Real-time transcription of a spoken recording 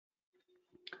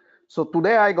So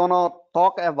today I gonna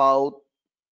talk about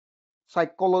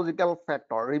psychological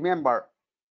factor. Remember,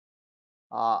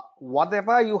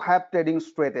 whatever you have trading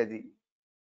strategy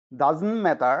doesn't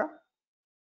matter.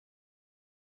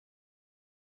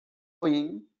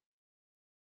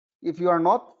 If you are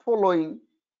not following,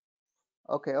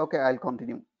 okay, I'll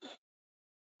continue.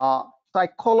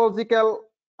 Psychological,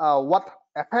 what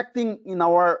affecting in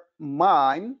our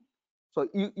mind. So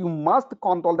you must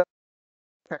control the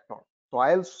factor. So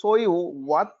I'll show you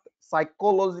what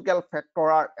psychological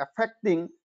factor are affecting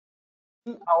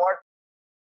our,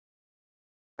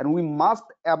 and we must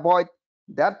avoid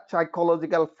that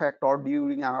psychological factor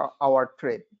during our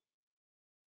trade.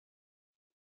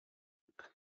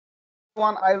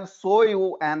 One I'll show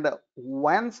you, and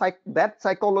when that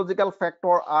psychological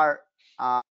factor are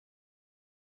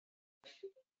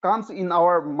comes in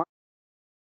our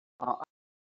mind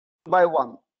by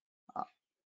one.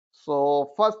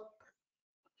 So first,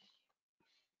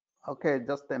 okay,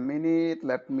 just a minute,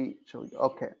 let me show you.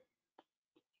 Okay,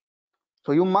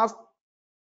 so you must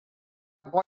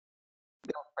avoid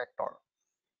the factor.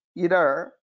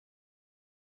 Either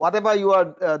whatever you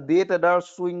are day trader,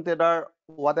 swing trader,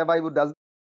 whatever you does,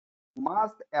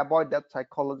 must avoid that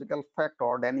psychological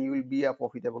factor, then you will be a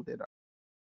profitable trader.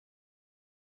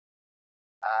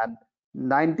 And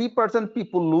 90%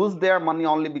 people lose their money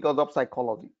only because of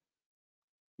psychology.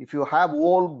 If you have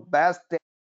all best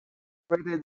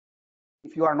strategy,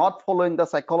 if you are not following the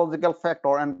psychological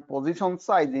factor and position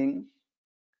sizing,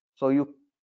 so you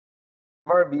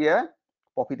never be a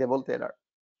profitable trader,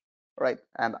 right?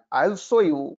 And I'll show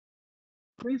you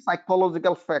three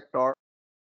psychological factor.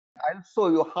 I'll show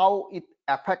you how it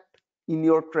affect in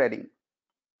your trading.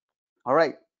 All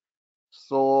right,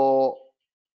 so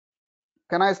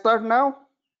can I start now?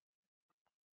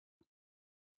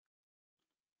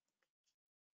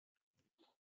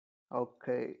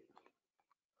 Okay,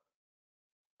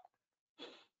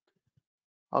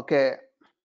 okay.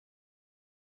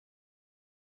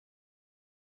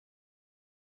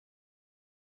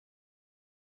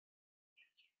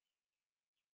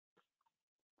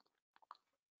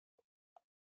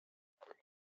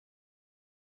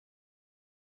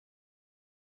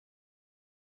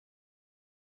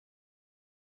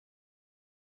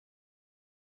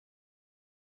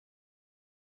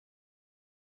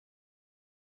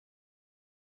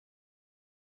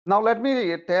 Now let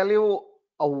me tell you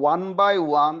a one by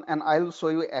one, and I'll show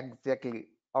you exactly.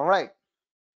 All right,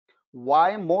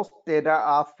 why most trader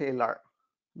are failure?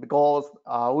 Because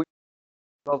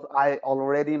because I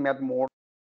already met more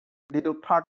than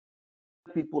 30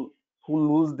 people who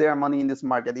lose their money in this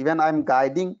market. Even I'm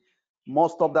guiding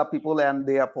most of the people, and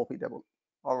they are profitable.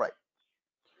 All right.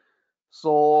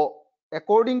 So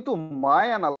according to my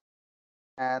analysis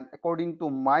and according to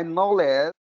my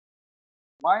knowledge,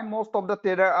 why most of the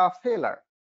trader are failure?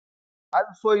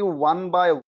 I'll show you one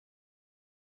by one.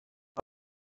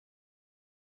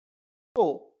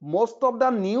 So most of the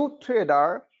new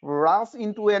trader rush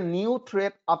into a new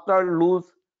trade after lose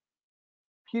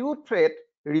few trade,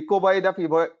 recover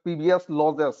the previous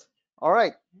losses. All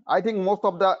right, I think most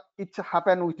of the it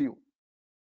happened with you.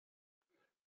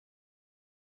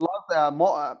 Lost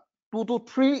more, 2 to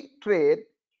 3 trade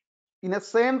in the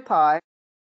same time.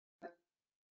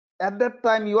 At that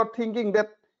time, you are thinking that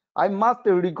I must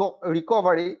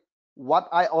recover what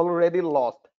I already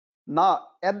lost. Now,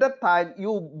 at that time,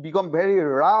 you become very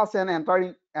rash and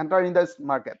enter in this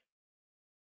market,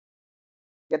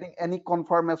 getting any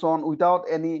confirmation without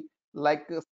any like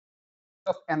just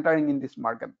entering in this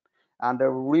market. And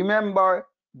remember,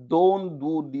 don't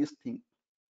do this thing.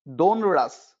 Don't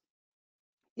rush.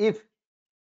 If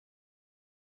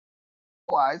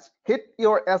otherwise, hit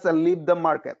your ass and leave the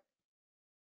market.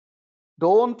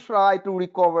 Don't try to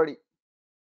recover it.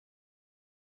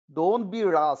 Don't be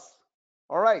rash.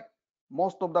 All right.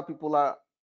 Most of the people are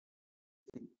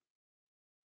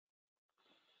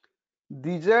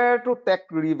desire to take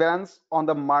revenge on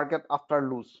the market after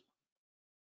lose.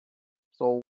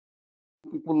 So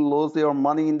people lose their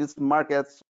money in this market.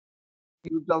 So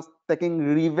you just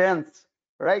taking revenge,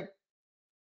 right?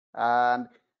 And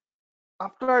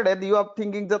after that, you are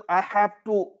thinking that I have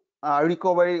to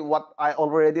recover what I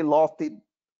already lost it,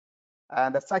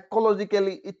 and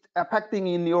psychologically it's affecting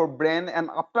in your brain. And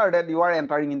after that, you are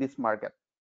entering in this market.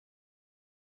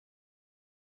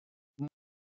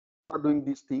 Are doing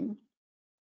this thing.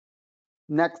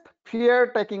 Next,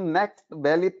 fear taking next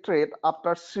valid trade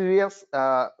after series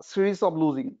of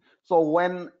losing. So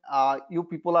when you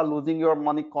people are losing your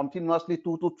money continuously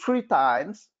 2 to 3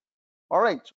 times, all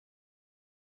right,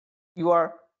 you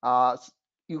are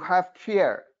you have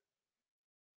fear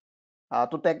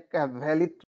to take a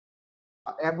valid.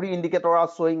 every indicator are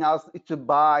showing us it's a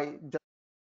buy. Just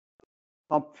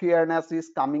some fairness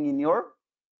is coming in your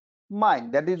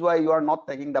mind. That is why you are not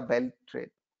taking the value trade.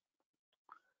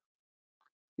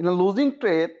 In a losing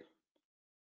trade,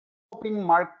 hoping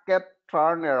market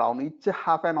turn around. It's a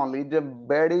happen only. It's a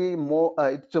very more.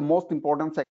 It's the most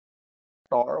important sector.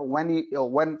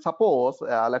 When suppose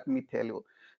let me tell you,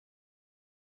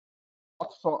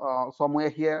 somewhere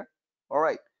here, all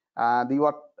right, and you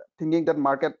are thinking that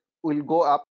market will go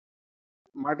up.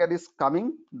 Market is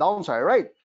coming downside, right?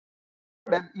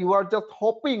 Then you are just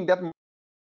hoping that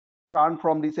turn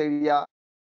from this area.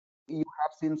 You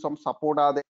have seen some support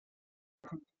are there.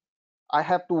 I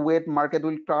have to wait. Market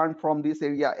will turn from this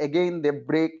area. Again, they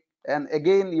break, and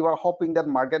again you are hoping that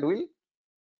market will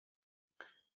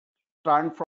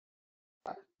turn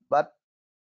from. But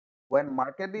when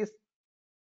market is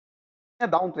a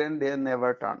downtrend, they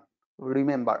never turn.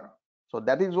 Remember. So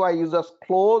that is why you just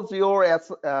close your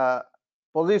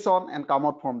position and come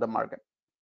out from the market.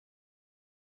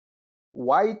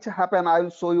 Why it happen? I will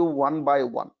show you one by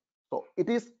one. So it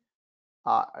is.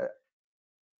 Uh,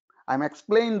 I'm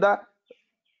explaining the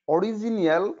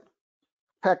original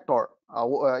factor.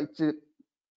 It's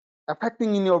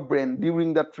affecting in your brain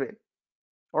during the trade.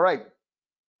 All right.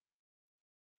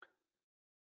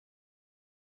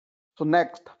 So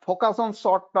next, focus on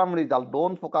short-term result.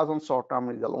 Don't focus on short-term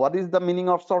result. What is the meaning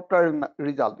of short-term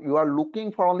result? You are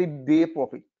looking for only day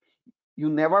profit. You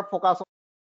never focus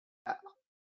on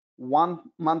 1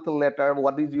 month later.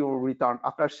 What is your return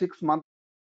after 6 months?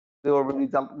 Your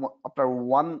result after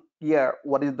 1 year.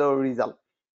 What is the result?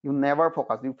 You never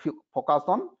focus. You focus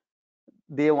on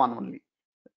day one only.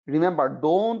 Remember,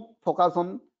 don't focus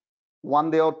on 1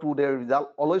 day or 2 day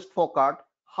result. Always focus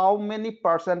how many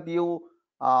percent you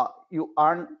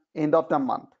earn end of the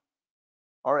month.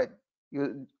 All right,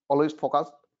 you always focus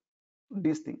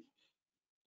this thing.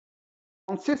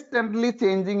 Consistently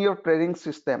changing your trading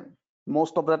system.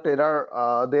 Most of the trader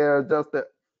they are just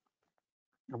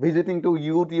visiting to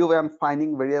YouTube and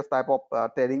finding various type of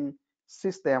trading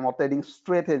system or trading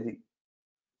strategy.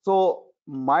 So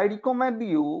my recommend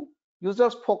you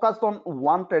just focus on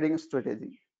one trading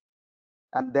strategy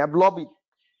and develop it.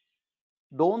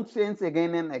 Don't change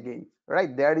again and again,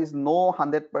 right? There is no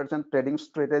 100% trading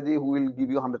strategy who will give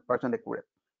you 100% accurate.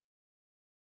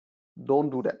 Don't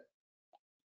do that.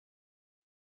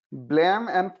 Blame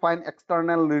and find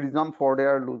external reason for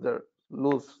their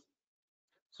lose.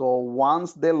 So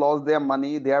once they lost their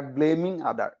money, they are blaming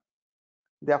other.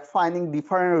 They are finding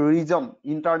different reason,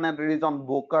 internet reason,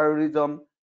 broker reason,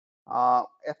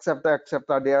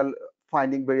 etc. They are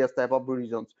finding various type of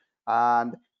reasons,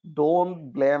 and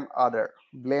don't blame other.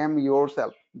 Blame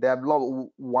yourself. Develop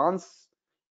once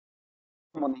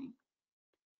money.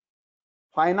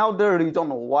 Find out the reason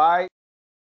why.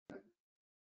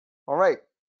 All right.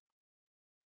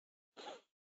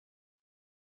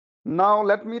 Now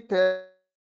let me tell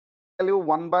you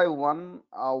one by one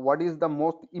what is the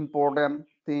most important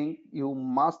thing you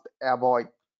must avoid.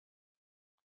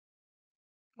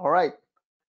 All right,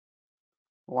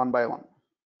 one by one.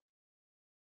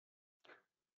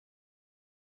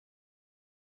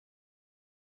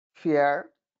 Fear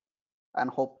and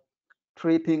hope.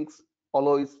 Three things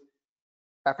always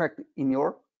affect in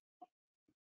your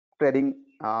trading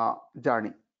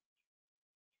journey.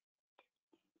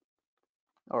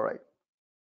 All right.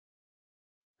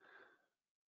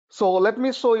 So let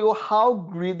me show you how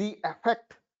greedy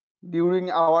affect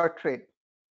during our trade.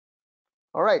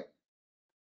 All right.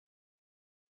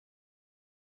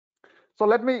 So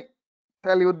let me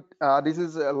tell you, this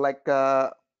is like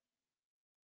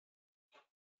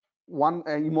one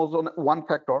emotion, one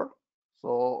factor.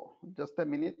 So just a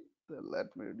minute.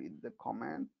 Let me read the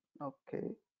comment. Okay.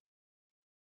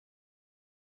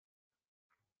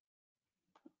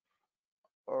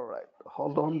 All right.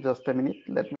 Hold on just a minute.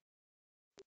 Let me.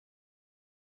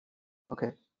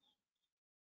 Okay.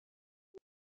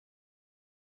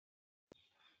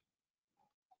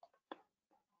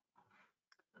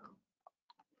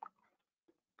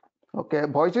 Okay.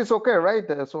 Voice is okay, right?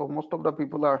 So most of the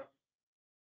people are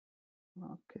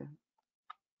okay.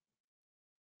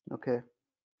 Okay.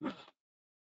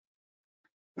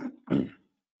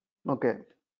 Okay.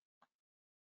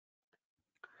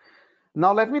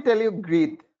 Now let me tell you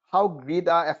greed. How greed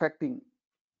are affecting.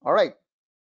 All right.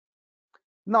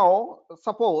 Now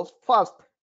suppose first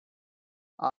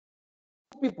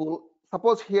people,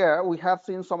 suppose here we have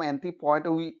seen some entry point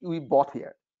we bought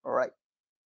here. All right.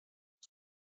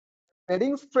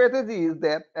 Trading strategy is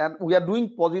that, and we are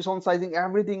doing position sizing,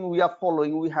 everything we are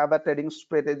following. We have a trading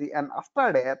strategy, and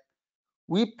after that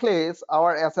we place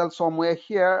our SL somewhere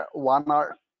here 1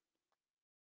 hour.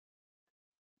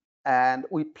 and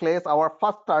we place our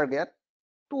first target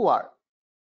 2 hour.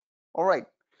 All right.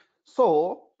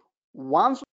 So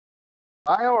once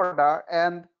buy order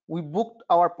and we booked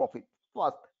our profit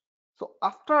first. So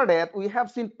after that, we have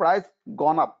seen price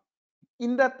gone up.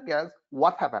 In that case,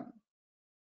 what happened?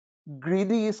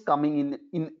 Greedy is coming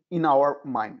in our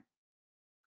mind,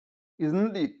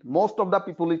 isn't it? Most of the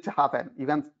people it happen. You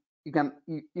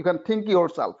can think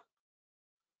yourself.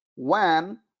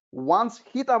 When once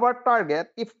hit our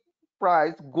target, if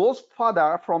price goes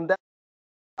further from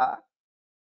that,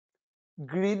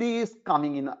 greedy is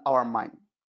coming in our mind.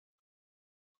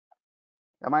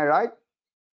 Am I right?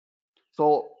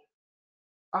 So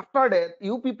after that,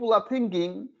 you people are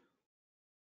thinking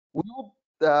we would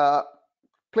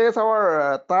place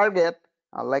our target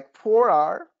like 4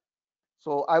 hour.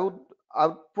 So I would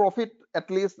profit at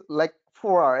least like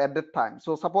 4 hour at that time.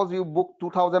 So suppose you book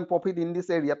 2000 profit in this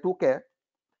area 2K.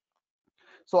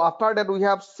 So after that we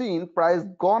have seen price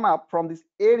gone up from this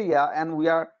area and we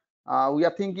are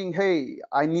thinking, hey,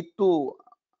 I need to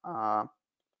uh,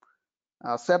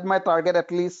 set my target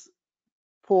at least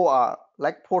 4 hour,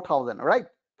 like 4000, right?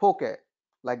 4K,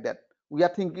 like that. We are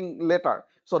thinking later.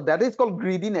 So that is called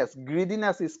greediness.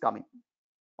 Greediness is coming.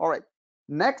 All right.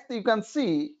 Next, you can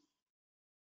see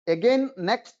again,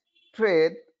 next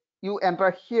trade, you enter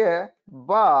here,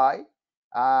 buy,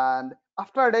 and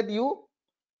after that your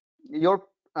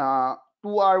 2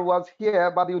 hour was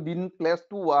here, but you didn't place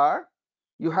 2 hour.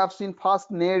 You have seen first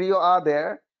scenario are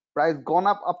there, price gone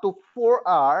up to 4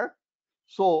 hour.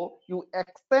 So you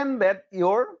extended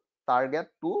your target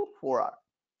to 4 hour.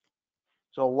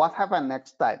 So what happened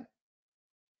next time?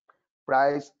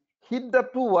 Price hit the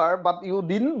 2 hour, but you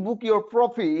didn't book your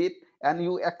profit and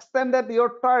you extended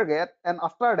your target, and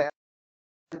after that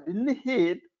didn't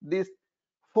hit this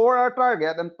 4 hour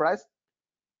target and price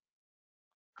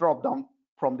dropped down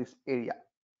from this area.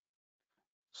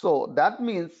 So that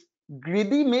means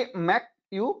greedy may make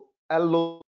you a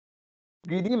low.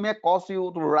 Greedy may cause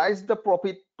you to rise the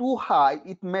profit too high.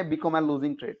 It may become a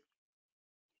losing trade.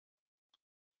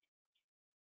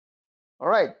 All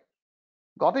right,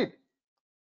 got it.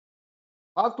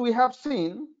 As we have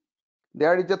seen,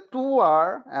 there is a 2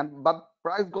 hour and but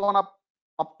price gone up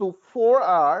to 4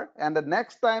 hour, and the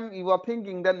next time you are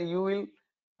thinking, then you will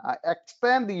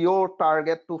extend your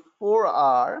target to 4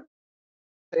 hour.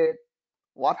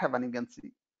 What happened? You can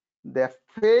see they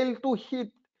fail to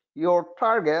hit your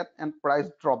target and price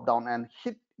drop down and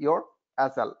hit your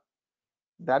SL.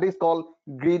 That is called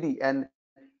greedy. And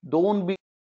don't be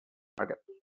market.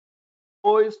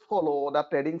 Always follow the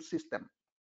trading system.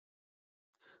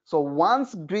 So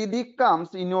once greedy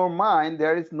comes in your mind,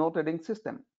 there is no trading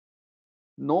system.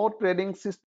 No trading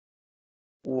system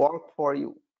work for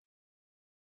you.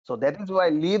 So that is why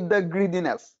leave the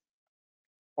greediness.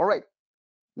 All right,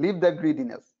 leave the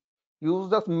greediness. Use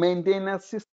the maintenance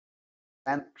system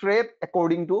and trade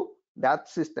according to that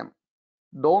system.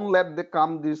 Don't let the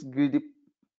come this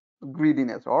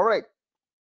greediness. All right.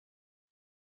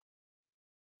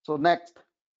 So next,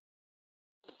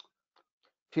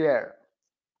 fear.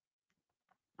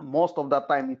 Most of the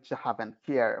time it happen.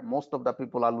 Fear. Most of the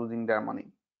people are losing their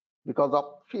money because of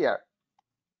fear.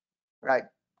 Right.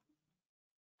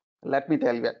 Let me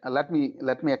tell you. Let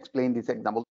me explain this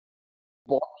example.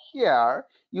 But here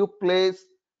you place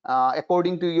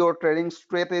according to your trading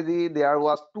strategy. There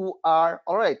was 2 hour.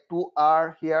 All right, 2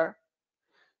 hour here.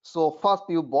 So first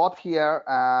you bought here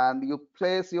and you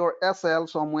place your SL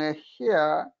somewhere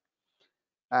here,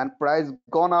 and price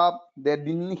gone up. They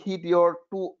didn't hit your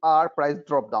 2 hour, price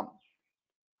drop down.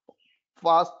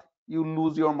 First you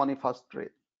lose your money first trade.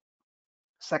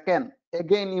 Second,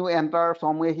 again you enter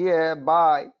somewhere here,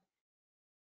 buy,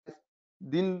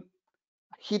 didn't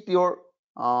hit your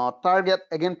target,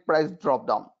 again price drop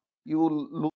down. You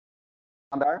lose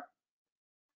another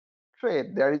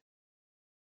trade. There is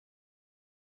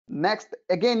next,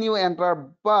 again you enter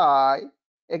buy,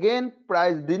 again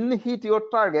price didn't hit your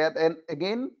target, and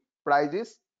again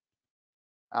prices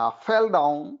fell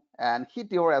down and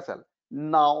hit your SL.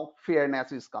 Now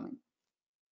fairness is coming.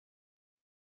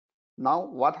 Now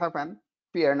what happened?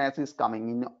 Fairness is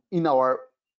coming in our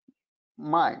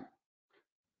mind.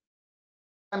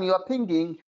 And you are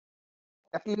thinking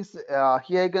at least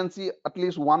here you can see at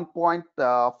least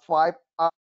 1.5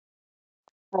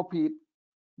 profit,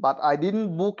 but I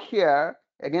didn't book here.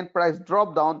 Again price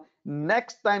drop down.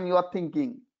 Next time you are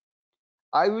thinking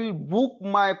I will book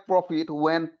my profit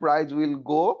when price will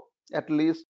go at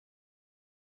least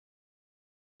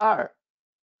R.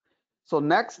 So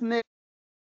next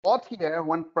bought here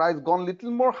when price gone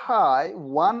little more high,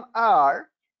 1 hour,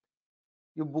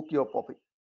 you book your profit.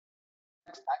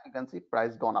 time you can see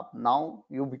price gone up. Now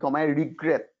you become a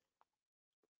regret.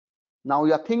 Now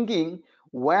you are thinking,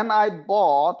 when I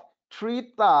bought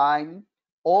 3 times,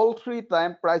 all 3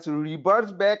 times price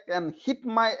reverse back and hit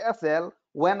my SL.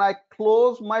 When I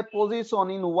close my position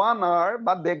in 1 hour,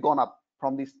 but they gone up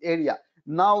from this area.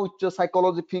 Now it's just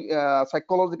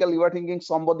psychological. You are thinking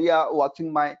somebody are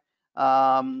watching my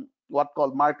what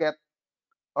called market.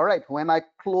 All right, when I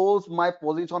close my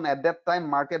position at that time,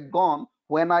 market gone.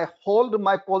 When I hold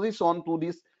my position to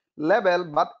this level,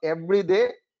 but every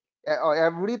day or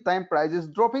every time price is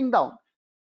dropping down,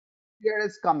 here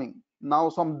is coming. Now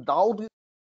some doubt is,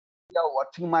 you are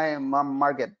watching my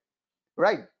market,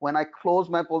 right? When I close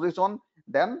my position,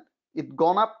 then it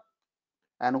gone up,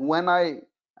 and when I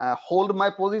hold my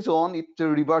position, it's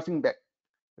reversing back.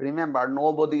 Remember,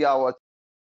 nobody are watching.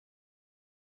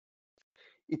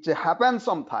 It happens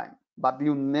sometime, but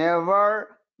you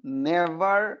never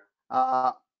never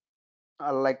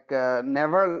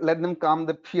let them come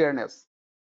the fairness.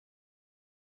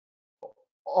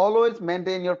 Always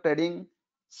maintain your trading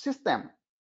system.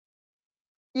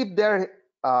 If they're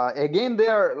again they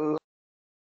are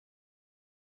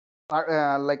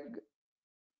like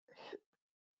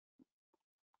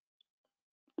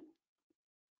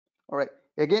all right,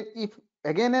 again if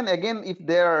again and again if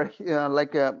they are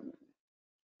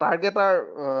target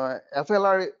are SL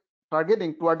are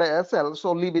targeting toward the SL,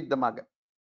 so leave it the market,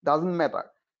 doesn't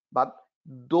matter, but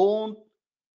don't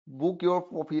book your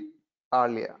profit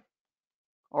earlier.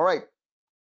 All right,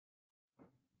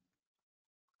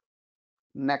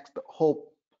 next,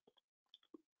 hope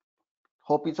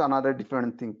is another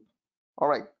different thing. All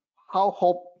right, how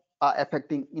hope are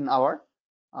affecting in our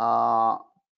uh,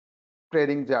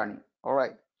 trading journey. All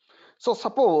right, so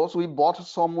suppose we bought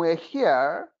somewhere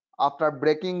here after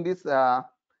breaking this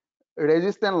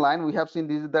resistance line. We have seen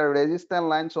this is the resistance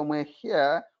line. Somewhere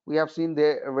here we have seen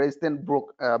the resistance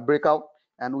breakout,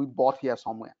 and we bought here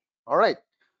somewhere. All right,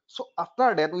 so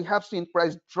after that we have seen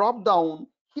price drop down,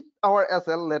 hit our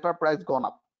SL, later price gone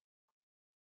up.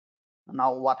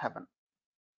 Now what happened?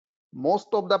 Most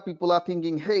of the people are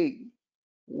thinking, hey,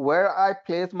 where I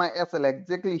place my SL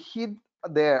exactly hit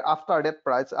there. After that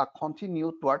price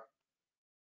continue toward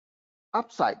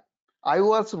upside. I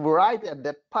was right at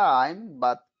that time,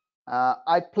 but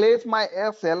I placed my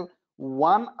SL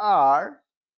 1 hour.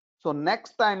 So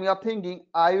next time you're thinking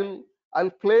I'll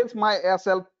place my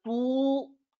SL too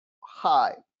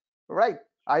high, right?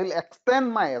 I'll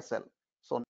extend my SL.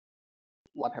 So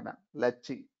what happened? Let's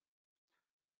see.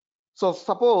 So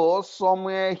suppose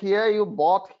somewhere here you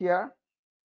bought here.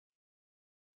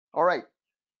 All right.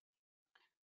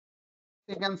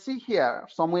 You can see here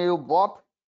somewhere you bought,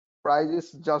 price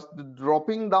is just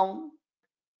dropping down.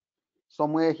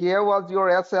 Somewhere here was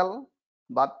your SL,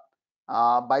 but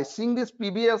by seeing this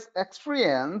previous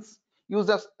experience, you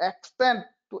just extend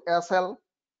to SL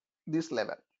this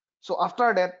level. So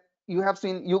after that, you have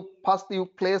seen you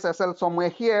place SL somewhere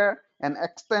here and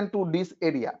extend to this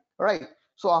area, right?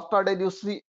 So after that, you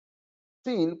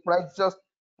seen price just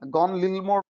gone a little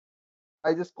more,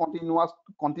 price is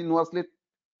continuously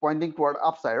pointing toward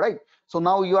upside, right? So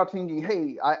now you are thinking,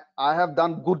 hey, I have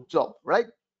done good job, right?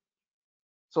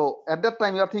 So at that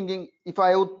time you are thinking, if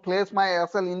I would place my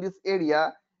SL in this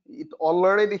area, it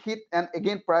already hit and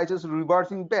again price is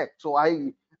reversing back. So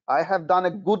I have done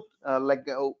a good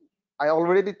I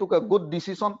already took a good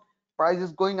decision. Price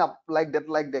is going up like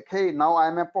that. Hey, now I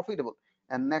am a profitable,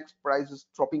 and next price is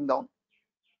dropping down,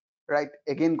 right?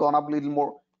 Again gone up a little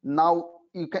more. Now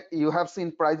you have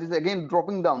seen prices again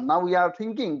dropping down. Now we are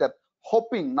thinking that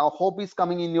hoping. Now hope is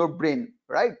coming in your brain,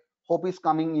 right? Hope is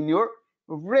coming in your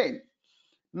brain.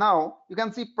 Now you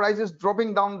can see prices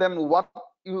dropping down. Then what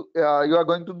you are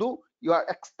going to do? You are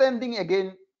extending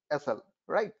again SL,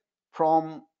 right?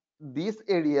 From this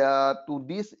area to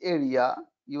this area,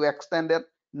 you extended.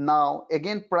 Now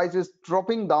again price is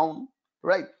dropping down,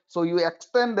 right? So you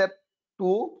extend that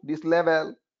to this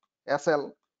level SL.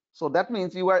 So that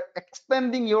means you are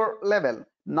extending your level.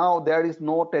 Now there is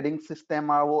no trading system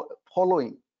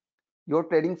following. Your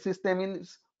trading system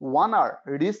is 1 hour.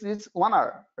 This is 1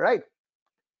 hour, right?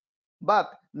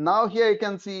 But now here you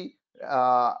can see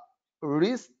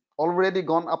risk already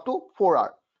gone up to 4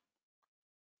 hour,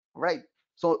 right?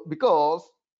 So because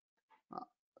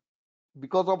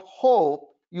of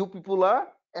hope, you people are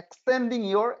extending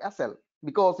your SL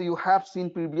because you have seen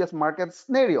previous market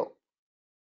scenario.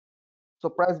 So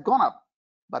price gone up,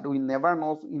 but we never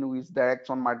know in which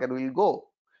direction market will go.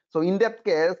 So in that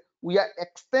case, we are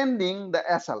extending the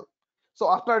SL. So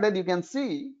after that, you can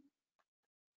see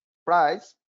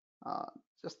price,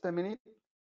 just a minute,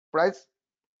 price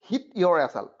hit your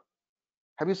SL.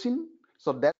 Have you seen?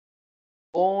 So that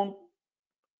don't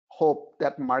hope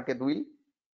that market will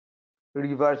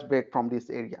reverse back from this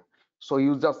area. So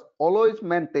you just always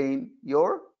maintain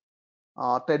your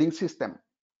trading system.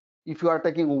 If you are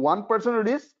taking 1%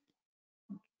 risk,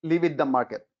 leave it the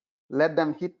market. Let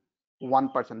them hit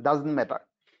 1%, doesn't matter.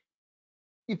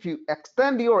 If you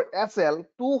extend your SL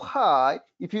too high,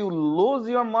 if you lose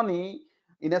your money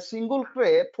in a single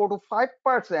trade 4 to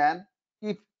 5%,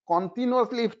 if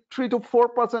continuously if 3 to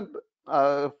 4%,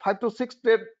 5 to 6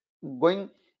 trade going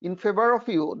in favor of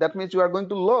you, that means you are going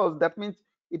to lose. That means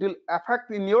it will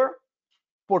affect in your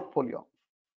portfolio.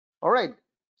 All right.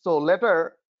 So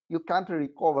later you can't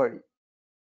recover it.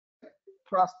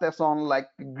 Frustration, like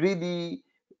greedy,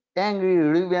 angry,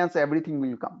 revenge, everything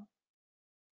will come.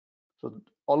 So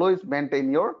always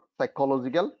maintain your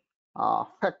psychological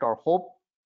factor, hope,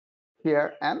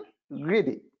 fear, and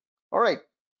greedy. All right.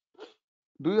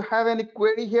 Do you have any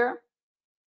query here?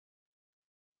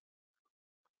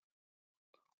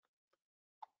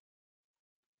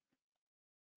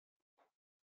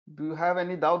 Do you have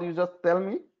any doubt? You just tell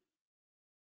me.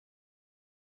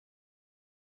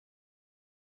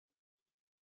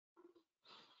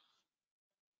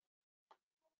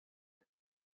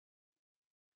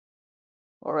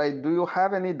 All right. Do you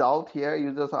have any doubt here?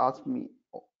 You just ask me.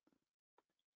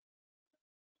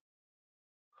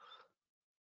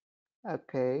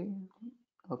 Okay.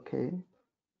 Okay.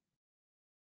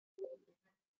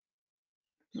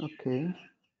 Okay.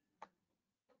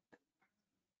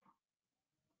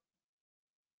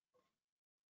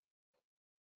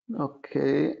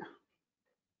 Okay.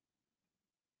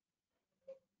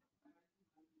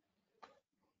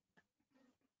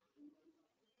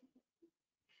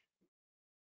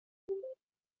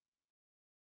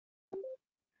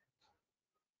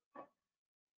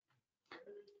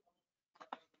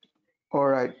 All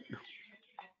right.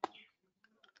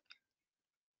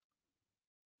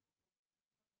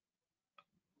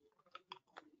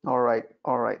 All right.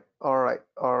 All right. All right.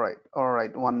 All right. All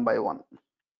right. One by one.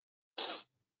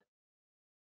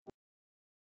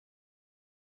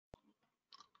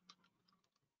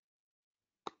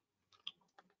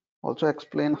 Also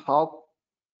explain how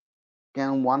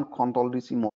can one control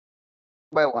this emotion.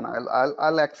 By one,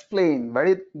 I'll explain.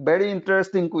 Very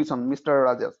interesting question, Mr.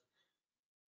 Rajas.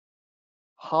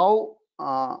 How?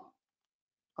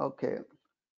 Okay.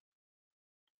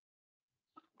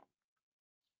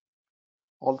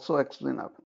 Also explain.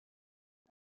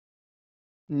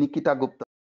 Nikita Gupta.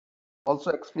 Also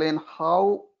explain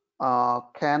how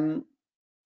can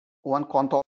one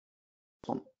control.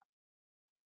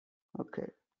 Okay.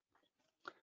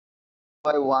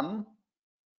 By one,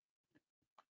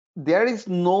 there is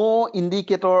no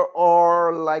indicator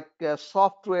or like a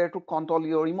software to control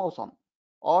your emotion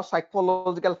or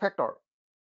psychological factor.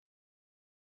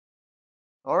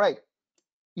 All right.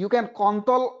 You can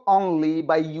control only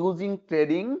by using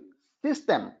trading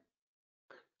system.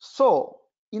 So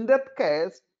in that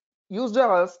case, you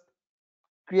just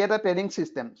create a trading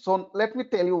system. So let me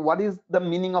tell you what is the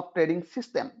meaning of trading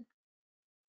system.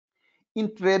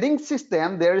 In trading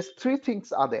system, there is three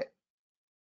things are there,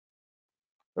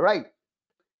 right?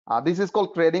 This is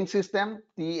called trading system,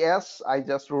 TS. I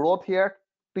just wrote here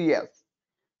TS,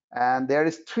 and there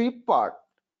is three part.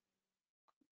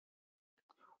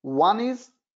 One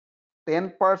is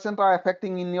 10% are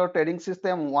affecting in your trading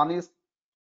system. One is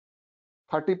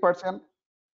 30%,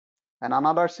 and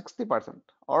another 60%.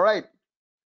 All right,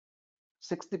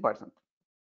 60%.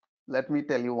 Let me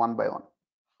tell you one by one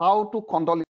how to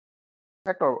control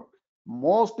factor.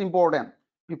 Most important,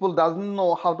 people doesn't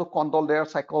know how to control their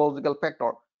psychological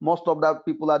factor. Most of the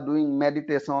people are doing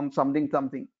meditation,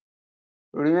 something.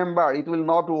 Remember, it will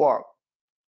not work.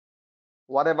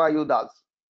 Whatever you does,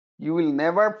 you will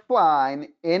never find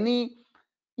any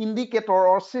indicator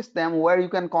or system where you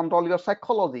can control your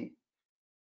psychology.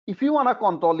 If you want to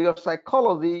control your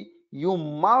psychology, you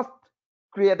must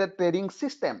create a trading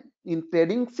system. In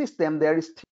trading system, there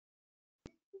is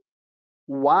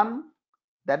one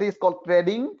that is called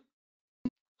trading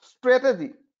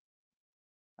strategy.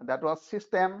 That was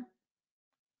system.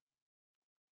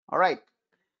 All right.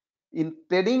 In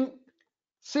trading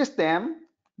system,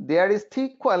 there is three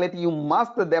quality you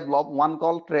must develop. One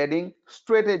called trading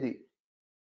strategy.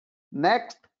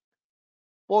 Next,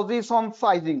 position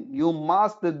sizing. You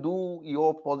must do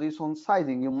your position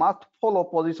sizing. You must follow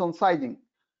position sizing.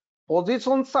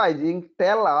 Position sizing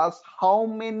tell us how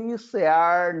many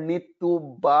share need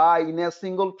to buy in a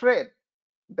single trade.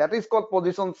 That is called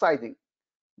position sizing.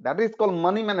 That is called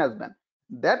money management.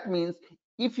 That means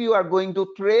if you are going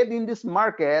to trade in this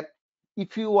market,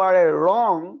 if you are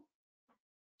wrong,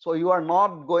 so you are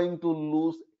not going to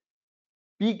lose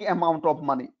big amount of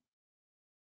money.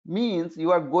 Means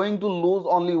you are going to lose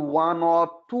only 1 or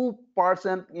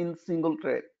 2% in single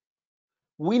trade.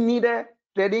 We need a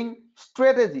trading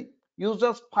strategy. You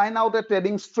just find out a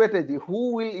trading strategy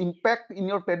who will impact in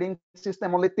your trading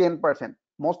system only 10%.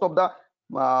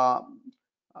 Uh,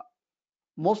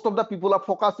 most of the people are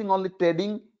focusing on the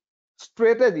trading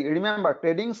strategy. Remember,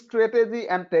 trading strategy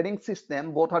and trading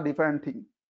system both are different things.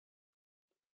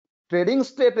 Trading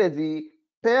strategy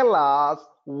tell us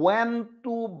when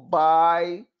to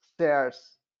buy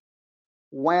shares.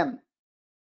 When.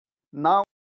 Now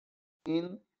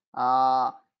in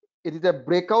it is a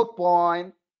breakout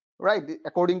point, right?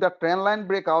 According to trend line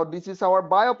breakout, this is our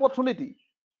buy opportunity.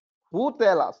 Who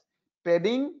tell us?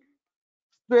 Trading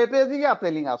strategy are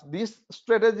telling us this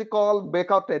strategy called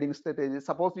breakout trading strategy.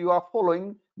 Suppose you are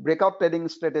following breakout trading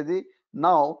strategy.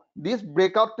 Now this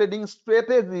breakout trading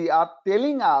strategy are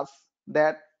telling us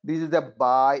that this is a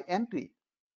buy entry.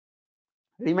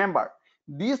 Remember,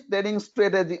 this trading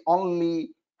strategy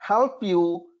only help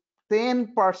you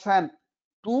 10%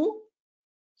 to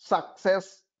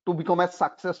become a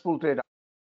successful trader.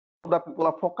 The people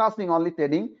are focusing only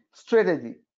trading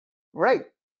strategy, right?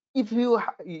 If you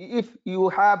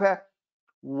have a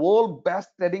world best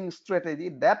trading strategy,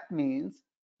 that means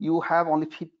you have only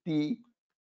 55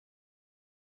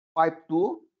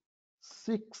 to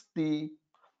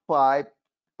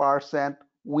 65%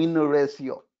 win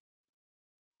ratio.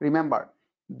 Remember,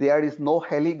 there is no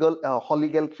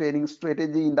holigal trading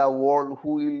strategy in the world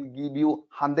who will give you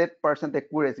 100%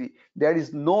 accuracy. There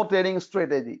is no trading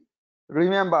strategy.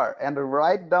 Remember and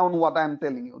write down what I'm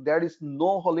telling you. There is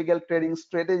no holigal trading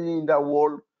strategy in the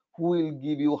world who will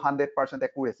give you 100%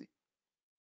 accuracy.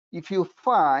 If you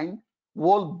find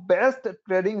world best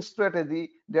trading strategy,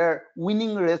 their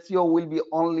winning ratio will be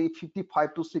only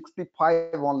 55 to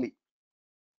 65 only.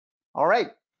 All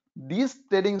right. This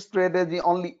trading strategy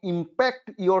only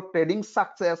impact your trading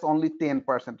success only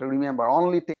 10%. Remember,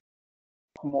 only 10,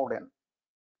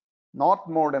 not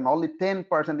more than only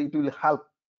 10% it will help.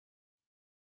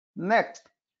 Next,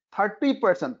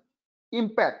 30%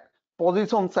 impact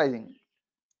position sizing,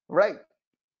 right?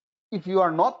 If you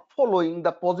are not following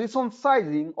the position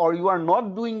sizing or you are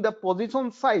not doing the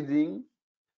position sizing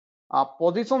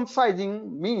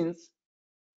means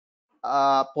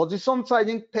position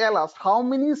sizing tell us how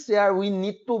many share we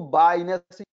need to buy in a.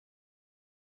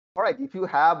 All right, if you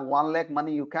have 1 lakh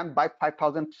money, you can buy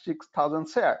 5,000, 6,000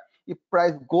 share. If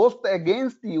price goes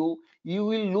against you, you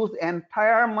will lose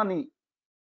entire money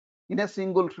in a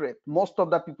single trade. Most of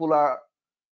the people are,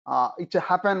 it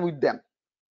happen with them.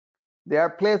 They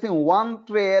are placing one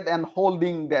trade and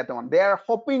holding that one. They are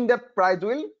hoping that price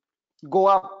will go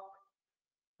up,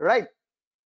 right?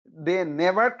 They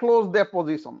never close their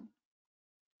position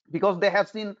because they have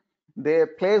seen they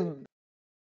place.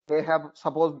 They have,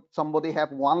 suppose somebody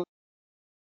have one.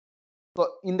 So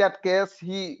in that case,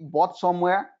 he bought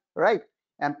somewhere, right?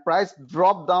 And price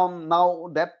dropped down.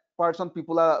 Now that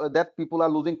people are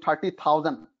losing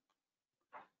 30,000.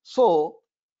 So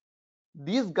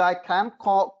this guy can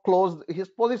close his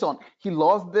position. He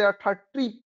lost their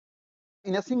 30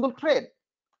 in a single trade,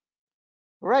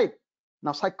 right?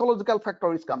 Now psychological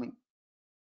factor is coming.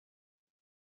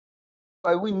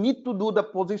 We need to do the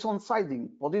position sizing.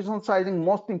 Position sizing,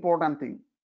 most important thing.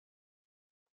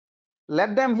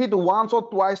 Let them hit once or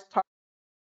twice,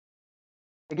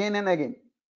 again and again.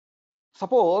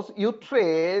 Suppose you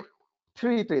trade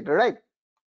 3 trade, right?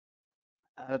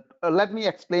 Let me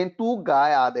explain. 2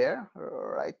 guys are there,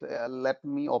 right? Let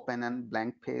me open a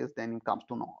blank page, then it comes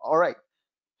to know. All right.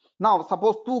 Now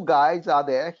suppose 2 guys are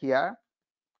there here,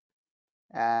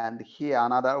 and here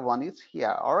another one is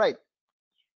here. All right.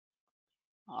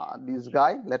 This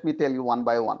guy, let me tell you one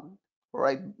by one. All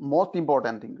right. Most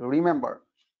important thing. Remember,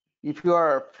 if you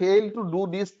are fail to do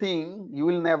this thing, you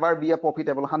will never be a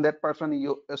profitable. 100%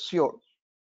 you sure.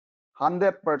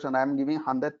 100%, I am giving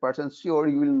 100% sure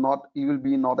you will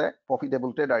be not a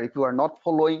profitable trader if you are not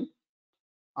following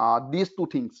these 2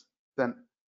 things. Then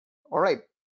all right,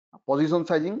 position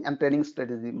sizing and trading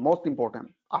strategy, most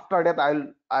important. After that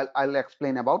I'll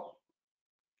explain about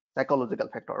psychological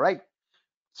factor, right?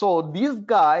 So this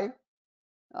guy,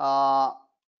 uh,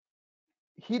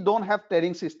 he don't have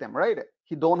trading system, right?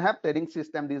 He don't have trading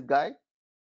system. This guy,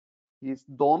 he's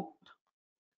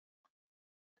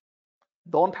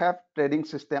don't have trading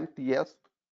system, TS,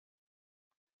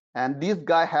 and this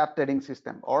guy have trading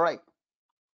system. All right.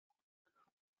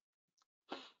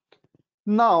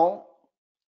 Now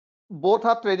both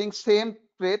are trading same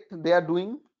trade. They are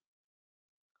doing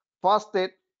first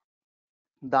trade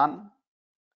done.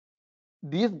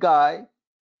 This guy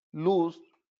lose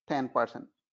 10%.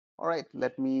 All right,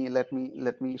 let me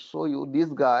show you this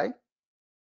guy.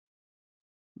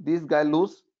 This guy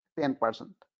lose 10%.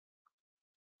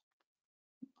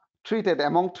 Treated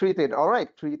among treated. All right,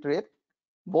 treated.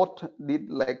 Both did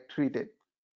like treated.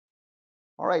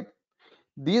 All right.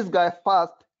 This guy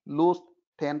first lose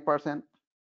 10%.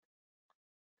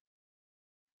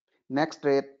 Next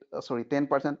trade, sorry,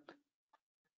 10%.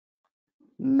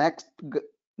 Next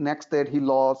next trade he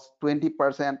lost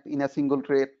 20% in a single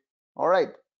trade. All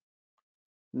right.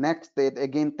 Next trade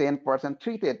again 10%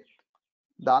 treated.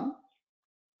 Done.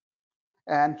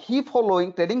 And he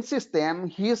following trading system,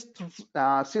 his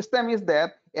system is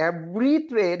that every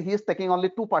trade he is taking only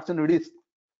 2% risk.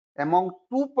 Among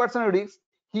 2% risk,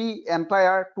 he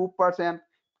entire 2%,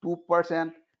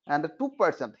 2%, and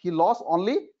 2%. He lost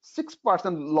only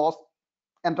 6% loss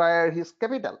entire his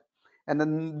capital. And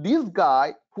then this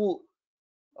guy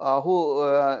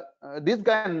this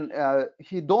guy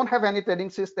he don't have any trading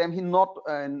system.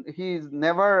 He's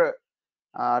never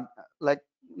like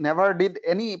never did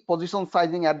any position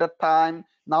sizing at that time.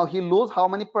 Now he lose how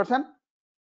many percent?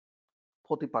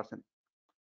 40%,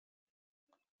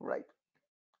 right?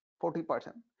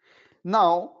 40%.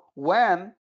 Now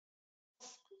when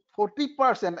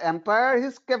 40% entire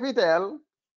his capital,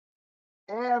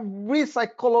 every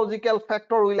psychological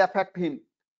factor will affect him.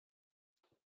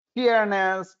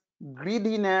 Fearness,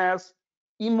 greediness,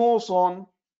 emotion,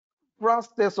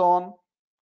 frustration,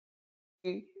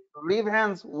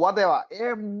 revenge, whatever.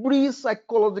 Every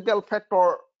psychological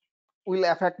factor will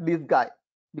affect this guy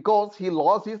because he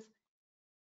lost his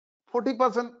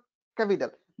 40%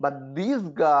 capital. But this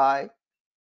guy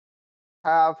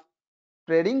have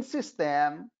trading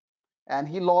system and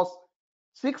he lost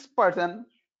 6%,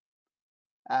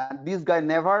 and this guy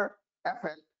never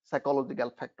affect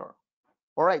psychological factor.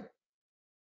 All right,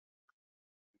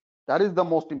 that is the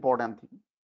most important thing.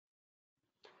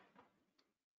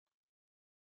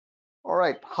 All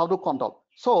right, how to control?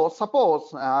 So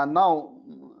suppose now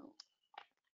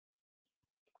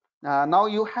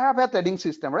you have a trading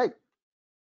system, right?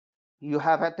 You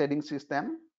have a trading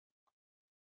system.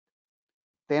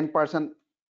 10%.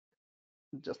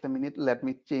 Just a minute. Let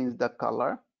me change the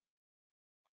color.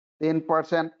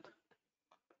 10%.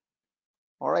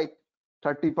 All right,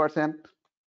 30%,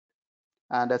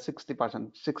 and a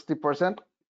 60%. 60%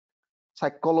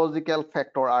 psychological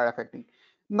factor are affecting.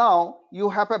 Now you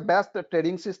have a best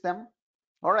trading system.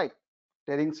 All right,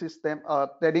 trading system,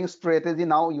 trading strategy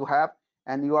now you have,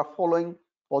 and you are following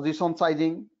position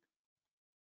sizing.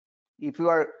 If you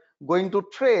are going to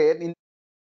trade in,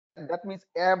 that means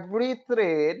every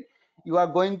trade you are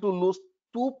going to lose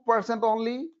 2%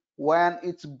 only. When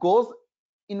it goes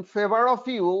in favor of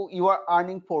you, you are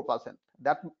earning 4%.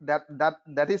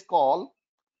 That is called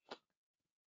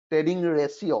trading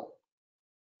ratio.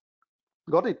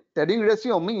 Got it? Trading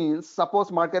ratio means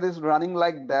suppose market is running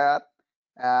like that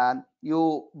and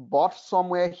you bought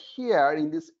somewhere here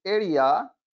in this area,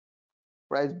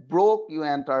 price broke, you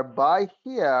enter buy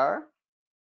here,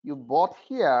 you bought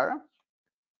here,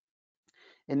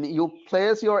 and you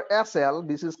place your SL.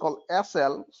 This is called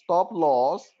SL, stop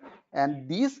loss, and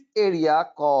this area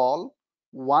called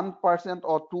 1%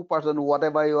 or 2%,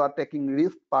 whatever you are taking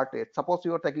risk per trade. Suppose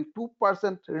you are taking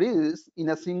 2% risk in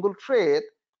a single trade,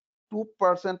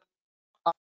 2%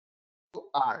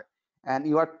 R, and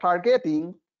you are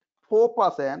targeting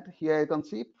 4%. Here you can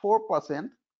see 4%,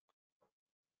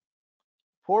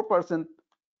 4%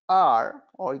 R,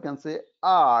 or you can say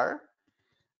R.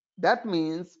 That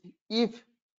means if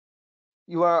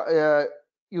you are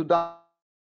you done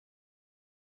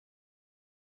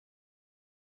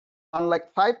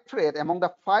like 5 trade, among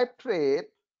the 5 trade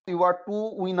you are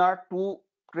 2 winner, 2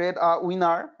 trade are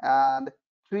winner, and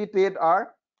 3 trade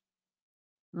are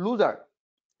loser,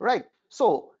 right?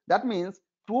 So that means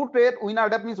 2 trade winner,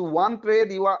 that means 1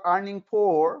 trade you are earning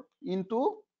 4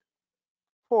 into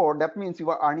 4, that means you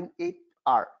are earning 8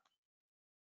 R.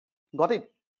 Got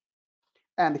it?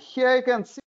 And here you can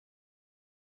see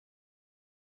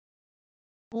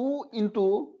 2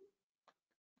 into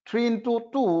 3 into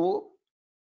 2,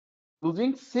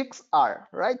 losing 6 R,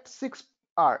 right? 6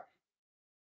 R.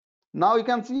 Now you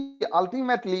can see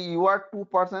ultimately you are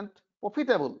 2%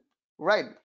 profitable, right?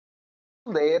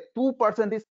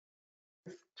 2% is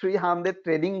 300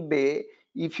 trading day.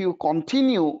 If you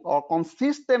continue or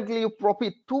consistently you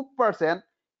profit 2%,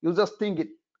 you just think it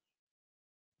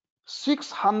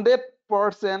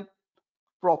 600%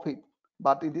 profit,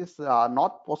 but it is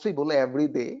not possible every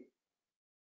day.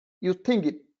 You think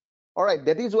it. All right,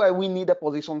 that is why we need a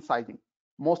position sizing,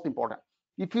 most important.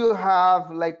 If you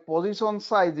have like position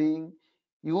sizing,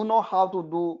 you know how to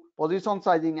do position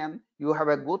sizing, and you have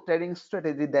a good trading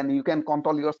strategy, then you can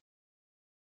control your,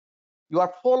 you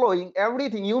are following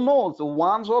everything, you know. So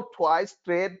once or twice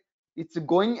trade, it's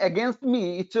going against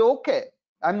me, it's okay,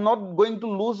 I'm not going to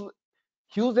lose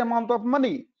huge amount of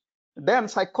money. Then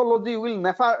psychology will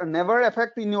never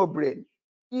affect in your brain.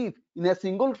 If in a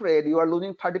single trade you are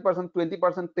losing 30%,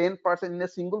 20%, 10% in a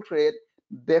single trade,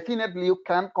 definitely you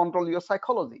can't control your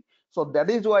psychology. So that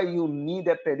is why you need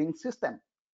a trading system.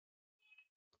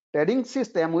 Trading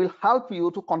system will help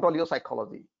you to control your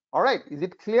psychology. All right, is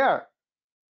it clear?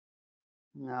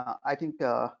 I think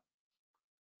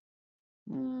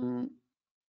mm,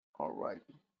 all right.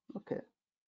 Okay.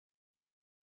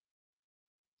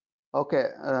 Okay,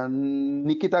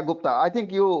 Nikita Gupta, I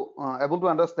think you able to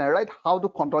understand, right? How to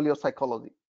control your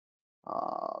psychology.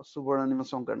 Subharanima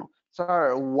Sonkarno.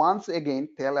 Sir, once again,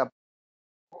 tell about,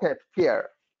 okay, fear.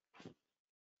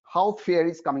 How fear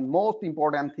is coming. Most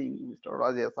important thing, Mr.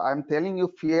 Rajesh. I'm telling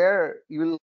you, fear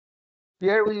will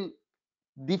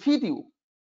defeat you.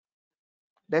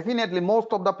 Definitely,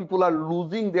 most of the people are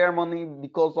losing their money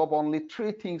because of only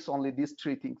three things, only these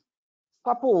three things.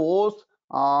 Suppose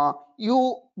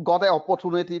you got an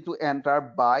opportunity to enter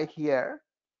buy here,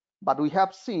 but we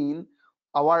have seen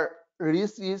our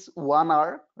risk is 1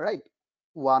 hour, right?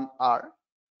 1 hour.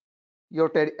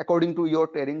 According to your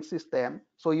trading system.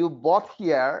 So you bought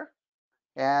here,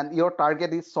 and your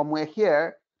target is somewhere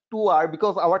here, 2 hour,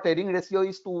 because our trading ratio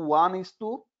is to 1 is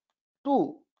to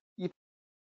 2. If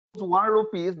it's 1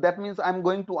 rupees, that means I'm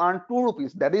going to earn 2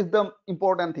 rupees. That is the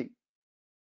important thing.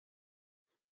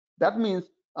 That means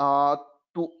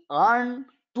to earn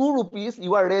 2 rupees,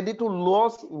 you are ready to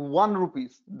lose 1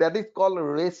 rupees. That is called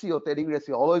ratio, trading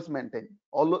ratio. Always maintain.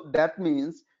 That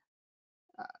means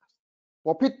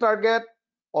profit target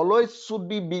always should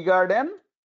be bigger than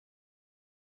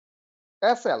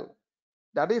SL.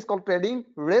 That is called trading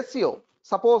ratio.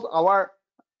 Suppose our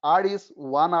R is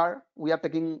 1 hour, we are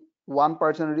taking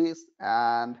 1% risk,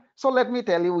 and so let me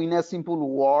tell you in a simple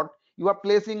word, you are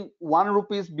placing 1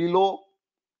 rupees below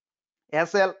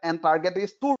SL and target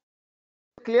is 2.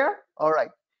 Clear? All right.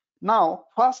 Now,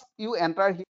 first you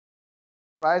enter here,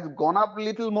 price gone up a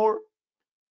little more,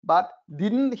 but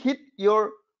didn't hit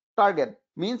your target.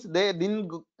 Means they didn't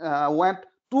went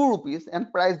 2 rupees and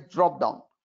price dropped down.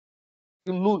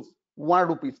 You lose 1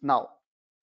 rupees now.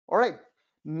 All right.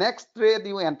 Next trade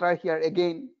you enter here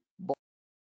again,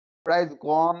 price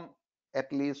gone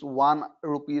at least 1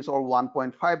 rupees or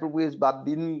 1.5 rupees, but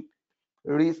didn't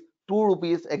reach 2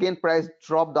 rupees. Again, price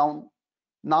dropped down.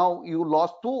 Now you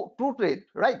lost two trade,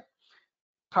 right?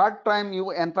 Third time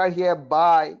you enter here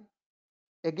buy,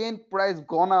 again price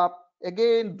gone up,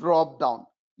 again dropped down.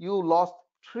 You lost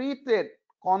three trade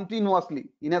continuously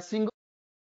in a single.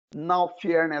 Now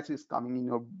fairness is coming in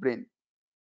your brain.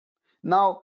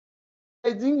 Now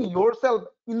analyzing yourself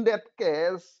in that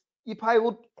case, if I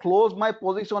would close my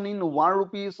position in 1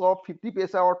 rupees or 50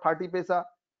 paisa or 30 paisa,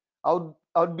 I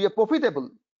would be a profitable.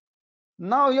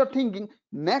 Now you're thinking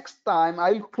next time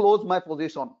I'll close my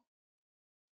position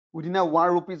within a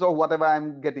 1 rupees or whatever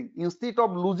I'm getting. Instead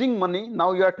of losing money,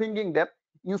 now you are thinking that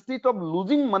instead of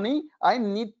losing money, I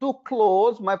need to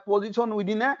close my position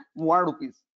within a 1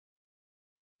 rupees.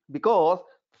 Because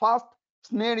first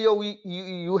scenario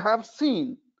you have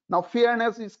seen, now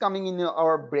fairness is coming in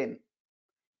our brain.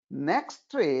 Next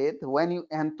trade, when you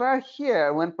enter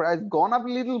here, when price gone up a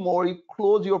little more, you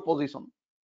close your position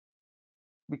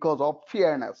because of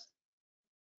fairness.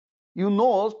 You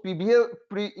know,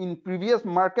 in previous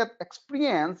market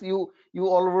experience, you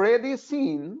already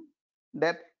seen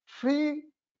that free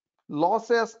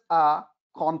losses are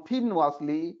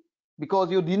continuously because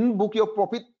you didn't book your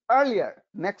profit earlier.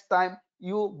 Next time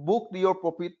you booked your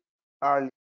profit early,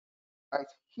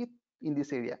 price hit in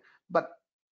this area. But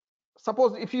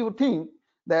suppose if you think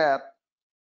that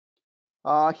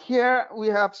here we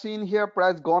have seen here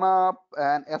price gone up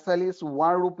and SL is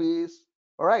 1 rupees,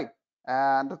 all right,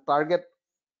 and the target,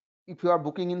 if you are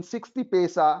booking in 60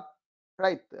 paisa,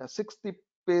 right, 60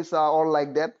 paisa or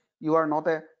like that, you are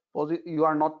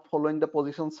not following the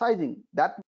position sizing.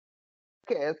 That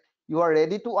case, you are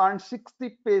ready to earn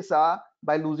 60 paisa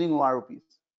by losing 1 rupees.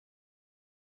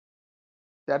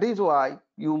 That is why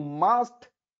you must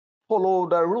follow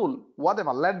the rule.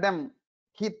 Whatever, let them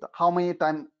hit how many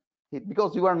times hit,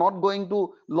 because you are not going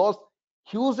to lose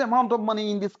huge amount of money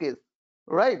in this case,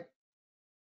 right?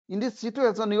 In this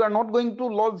situation, you are not going to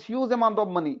lose huge amount of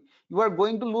money. You are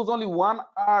going to lose only 1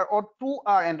 hour or 2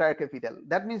 hour entire capital.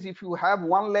 That means if you have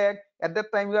 1 lakh at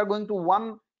that time, you are going to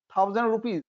 1,000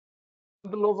 rupees.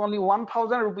 To lose only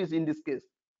 1,000 rupees in this case,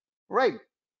 right?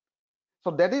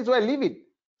 So that is why leave it.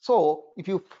 So if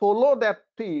you follow that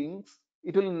things,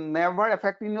 it will never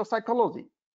affect in your psychology,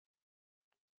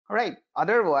 right?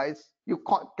 Otherwise, you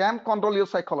can control your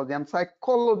psychology, and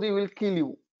psychology will kill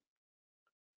you.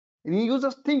 And you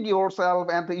just think yourself,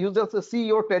 and you just see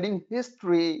your trading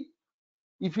history.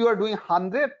 If you are doing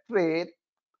 100 trade,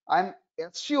 I'm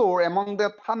sure among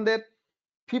that 100,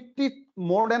 50,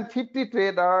 more than 50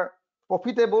 trade are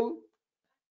profitable.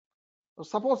 So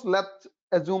suppose let's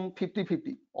assume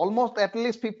 50-50, almost at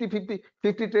least 50-50,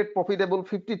 50 trade profitable,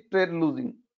 50 trade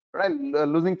losing, right?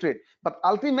 Losing trade. But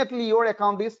ultimately your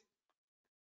account is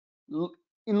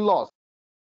in loss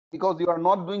because you are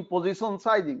not doing position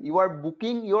sizing. You are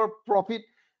booking your profit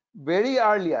very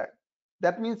earlier.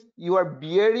 That means you are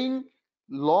bearing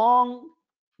long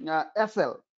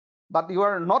SL, but you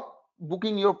are not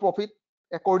booking your profit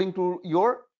according to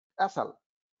your SL,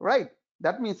 right?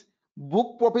 That means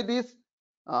book profit is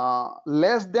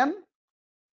less than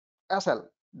SL.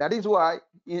 That is why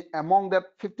among the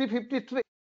 50-50 trade,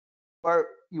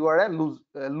 you are a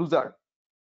loser.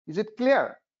 Is it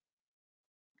clear?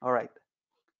 All right.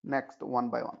 Next, one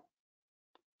by one.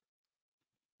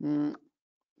 Mm,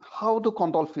 how to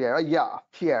control fear? Yeah,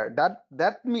 fear.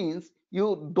 That means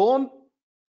you don't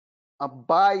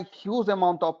buy huge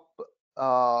amount of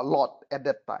lot at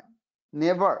that time.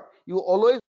 Never. You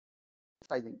always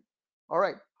sizing. All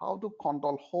right. How to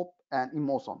control hope and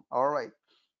emotion? All right.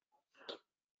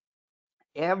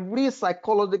 Every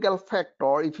psychological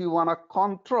factor, if you want to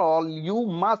control, you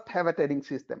must have a trading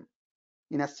system.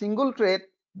 In a single trade,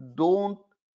 don't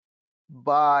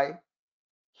buy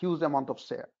huge amount of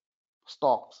share,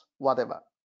 stocks, whatever.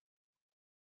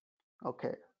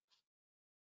 Okay.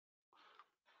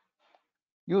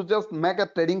 You just make a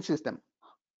trading system.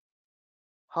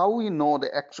 How we know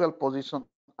the actual position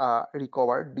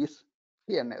recovered this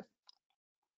fairness?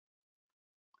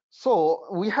 So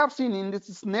we have seen in this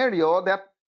scenario that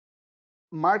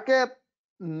market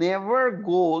never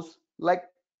goes like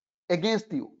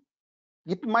against you.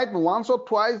 It might once or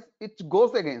twice it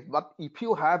goes against, but if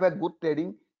you have a good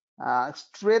trading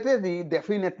strategy,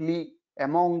 definitely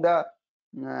among the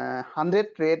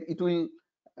 100 trade, it will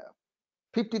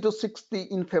 50 to 60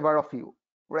 in favor of you,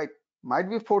 right? Might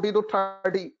be 40 to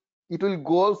 30, it will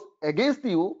goes against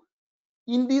you.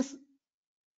 In this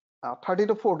 30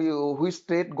 to 40 which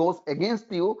trade goes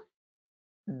against you,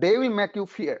 they will make you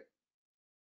fear.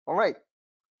 All right.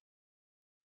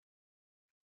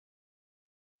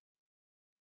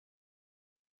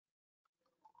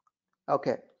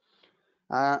 Okay.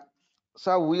 Uh,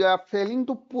 so we are failing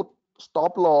to put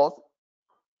stop loss.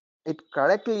 It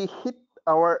correctly hit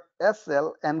our SL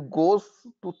and goes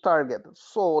to target,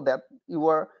 so that you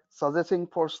are suggesting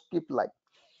for skip like.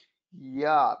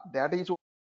 Yeah, that is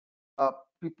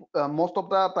people, most of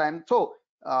the time. So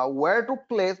where to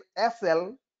place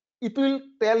SL, it will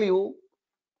tell you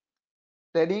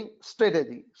trading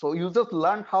strategy. So you just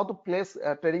learn how to place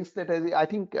a trading strategy. I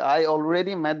think I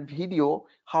already made video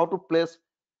how to place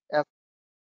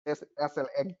SL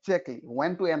exactly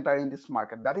when to enter in this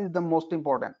market. That is the most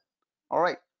important. All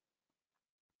right.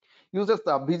 You just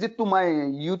visit to my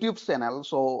YouTube channel.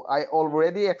 So I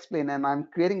already explained, and I'm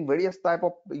creating various type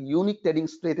of unique trading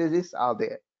strategies are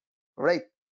there. Right.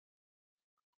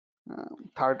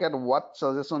 Target what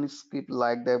suggestion is script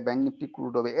like the bank nifty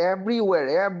crude oil everywhere.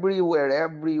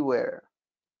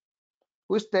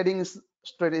 Which trading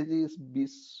strategy is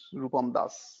this Rupam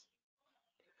Das?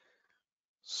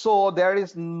 So there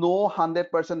is no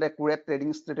 100% accurate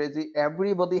trading strategy.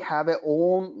 Everybody have a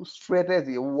own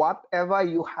strategy. Whatever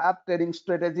you have trading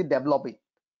strategy, develop it.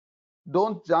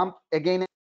 Don't jump again.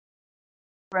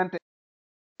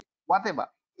 Whatever.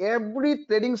 Every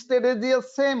trading strategy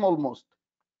is same almost.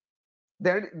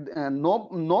 There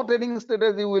no trading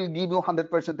strategy will give you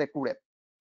 100% accurate.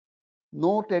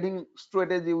 No trading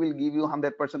strategy will give you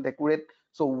 100% accurate.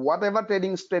 So whatever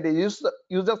trading strategy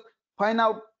you just find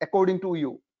out according to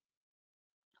you.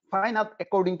 Find out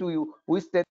according to you which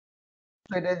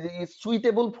strategy is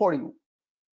suitable for you,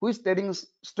 which trading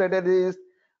strategy is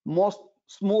most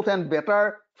smooth and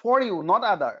better for you, not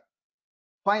other.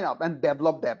 Find out and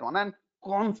develop that one, and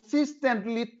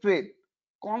consistently trade.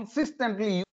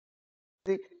 Consistently,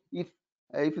 if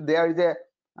there is a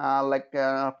like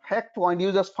a fact point,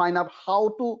 you just find out how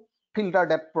to filter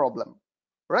that problem,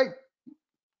 right?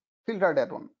 Filter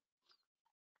that one.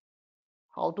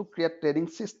 How to create trading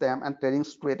system and trading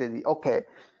strategy. Okay.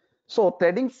 So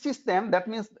trading system, that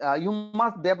means you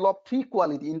must develop three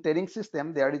quality in trading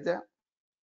system. There is a,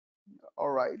 all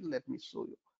right, let me show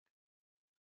you.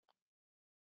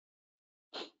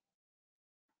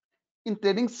 In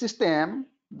trading system,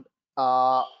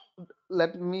 uh,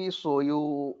 let me show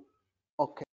you.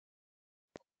 Okay.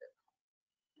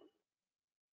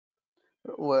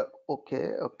 Well,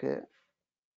 okay.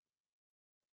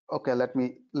 Let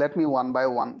me one by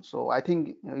one. So I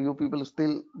think you people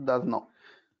still does know.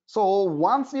 So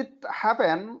once it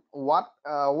happen, what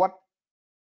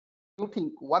you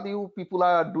think? What you people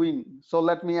are doing? So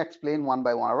let me explain one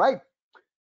by one. All right.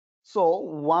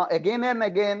 So again and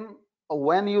again,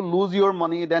 when you lose your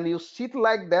money, then you sit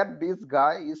like that. This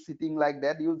guy is sitting like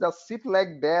that. You just sit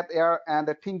like that here and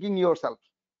thinking yourself.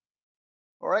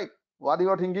 All right. What you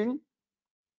are thinking?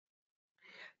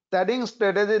 Trading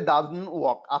strategy doesn't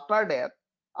work. After that,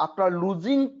 after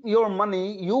losing your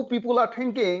money, you people are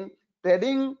thinking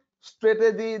trading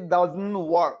strategy doesn't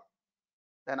work.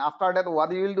 Then after that,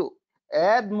 what you will do?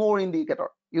 Add more indicator.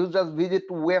 You just visit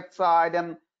website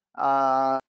and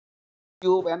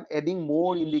YouTube and adding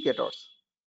more indicators.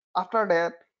 After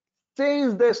that,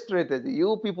 change the strategy.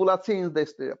 You people are change the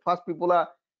strategy. First, people are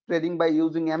trading by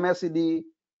using MACD.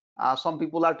 Some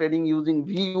people are trading using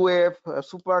VUF,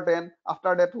 Super 10.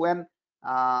 After that, when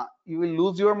you will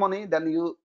lose your money, then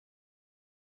you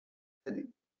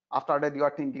after that you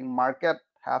are thinking market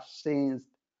has changed,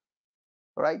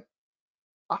 right?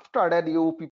 After that,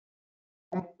 you people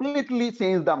completely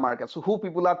change the market. So who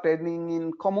people are trading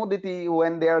in commodity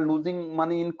when they are losing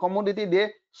money in commodity,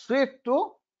 they shift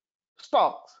to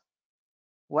stocks.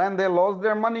 When they lost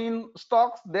their money in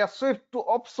stocks, they shift to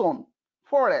option,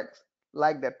 forex,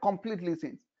 like that, completely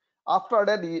change. After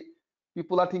that,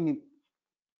 people are thinking,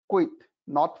 quit,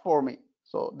 not for me.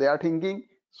 So they are thinking,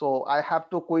 so I have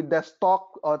to quit the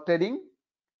stock trading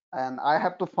and I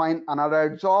have to find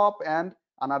another job and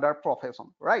another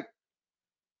profession, right?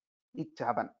 It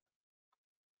happened.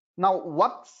 Now,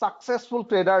 what successful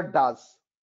trader does?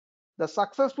 The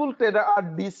successful trader are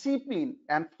disciplined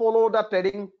and follow the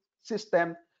trading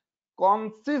system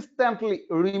consistently.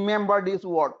 Remember this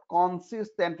word,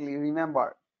 consistently.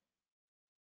 Remember,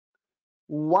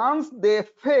 once they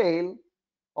fail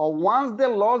or once they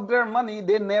lost their money,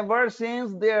 they never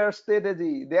change their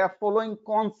strategy. They are following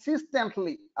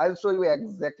consistently. I'll show you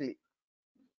exactly,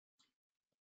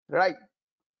 right?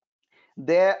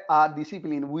 They are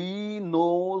disciplined. We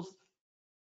knows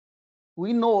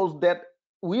that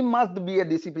we must be a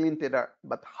disciplined trader,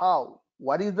 but how?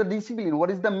 What is the discipline?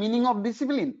 What is the meaning of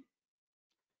discipline?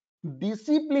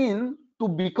 Discipline, to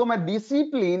become a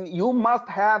discipline, you must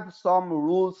have some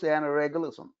rules and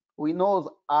regulation. We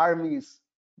know armies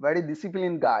very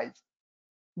disciplined guys.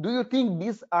 Do you think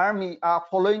this army are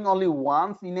following only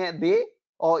once in a day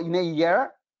or in a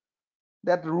year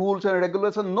that rules and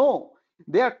regulation? No,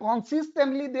 they are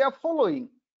consistently they are following.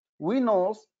 We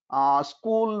know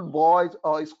school boys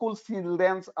or school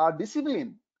children are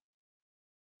disciplined.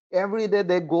 Every day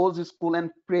they go to school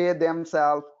and pray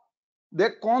themselves.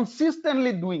 They're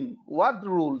consistently doing what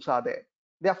rules are there.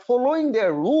 They're following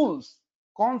their rules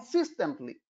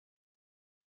consistently.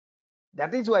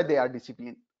 That is why they are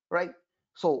disciplined, right?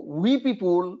 So we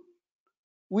people,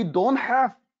 we don't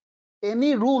have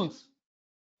any rules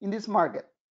in this market.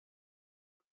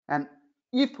 And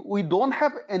if we don't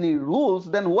have any rules,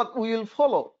 then what we will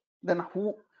follow? Then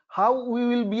how we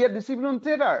will be a disciplined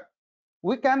trader?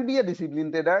 We can't be a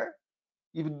disciplined trader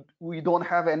if we don't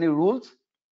have any rules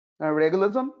and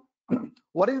regulation.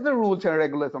 What is the rules and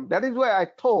regulation? That is why I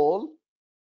told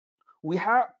we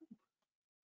have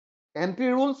entry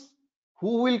rules.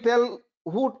 Who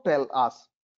tell us?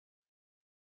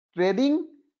 Trading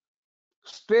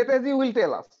strategy will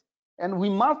tell us, and we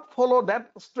must follow that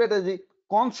strategy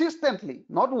consistently,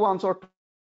 not once or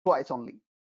twice only.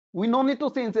 We no need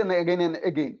to change and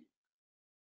again,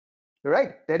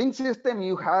 right? Trading system,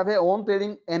 you have a own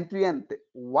trading entry. And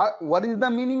what is the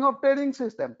meaning of trading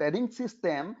system? Trading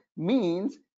system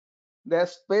means there are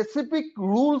specific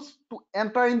rules to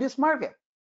enter in this market.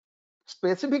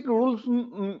 Specific rules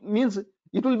means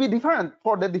it will be different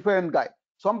for the different guy.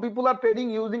 Some people are trading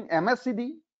using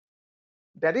MACD.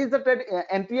 That is the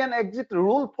entry and exit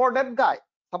rule for that guy.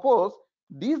 Suppose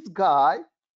this guy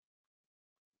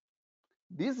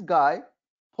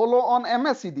follow on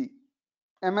MACD,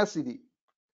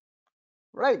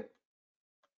 right?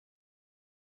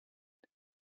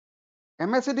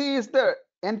 MACD is the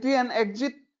entry and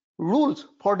exit rules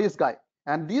for this guy,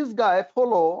 and this guy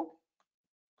follow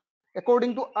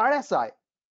according to RSI.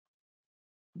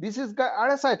 This is guy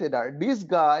RSI trader. This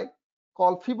guy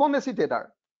called Fibonacci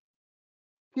trader,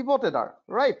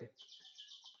 right?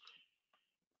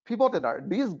 Trader.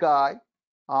 This guy,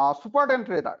 super trend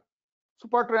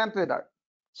trader.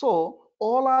 So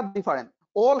all are different.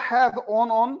 All have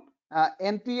on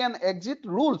entry and exit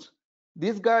rules.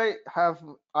 This guy have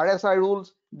RSI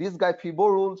rules. This guy Fibo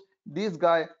rules. This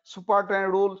guy super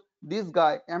trend rules. This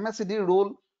guy MACD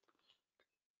rule.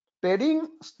 Trading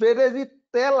strategy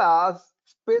tell us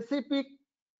specific,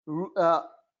 uh,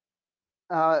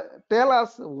 tell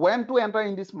us when to enter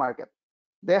in this market.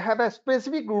 They have a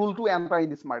specific rule to enter in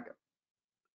this market.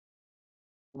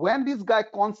 When this guy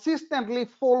consistently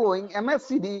following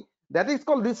MACD, that is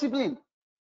called discipline.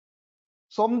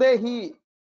 Someday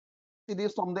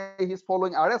someday he's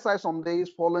following RSI, someday he's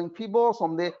following FIBO,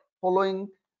 someday following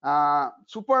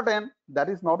Super 10. That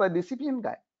is not a discipline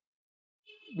guy.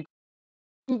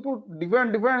 Into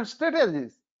different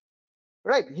strategies,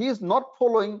 right? He is not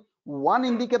following one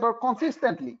indicator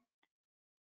consistently.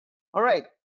 All right.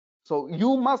 So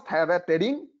you must have a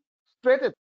trading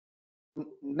strategy.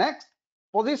 Next,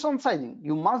 position sizing.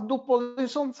 You must do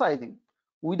position sizing.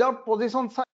 Without position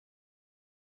sizing,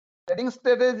 trading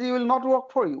strategy will not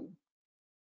work for you,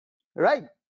 right?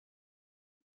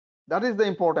 That is the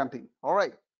important thing. All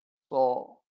right.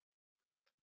 So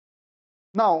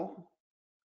now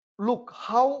look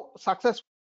how success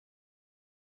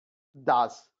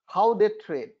does, how they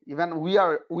trade. Even we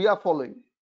are following.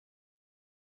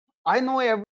 I know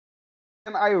every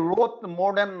and I wrote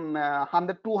more than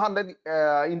 100, 200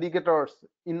 indicators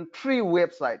in 3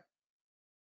 websites.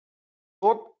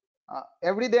 So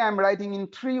every day I'm writing in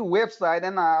 3 websites,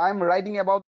 and I'm writing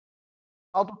about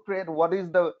how to trade, what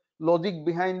is the logic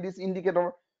behind this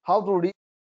indicator, how to read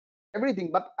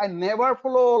everything. But I never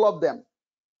follow all of them.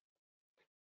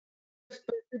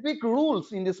 Specific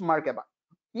rules in this market.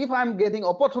 If I'm getting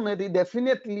opportunity,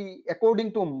 definitely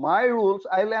according to my rules,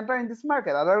 I'll enter in this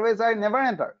market. Otherwise, I never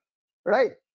enter,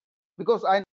 right? Because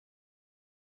I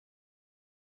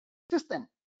system.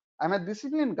 I'm a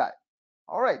disciplined guy.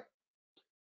 All right.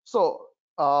 So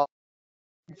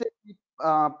exactly,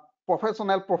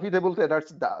 professional profitable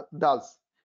traders does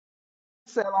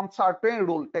sell on certain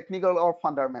rule, technical or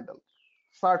fundamental.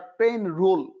 Certain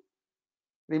rule.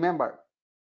 Remember,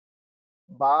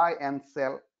 buy and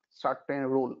sell certain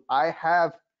rule. I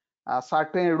have a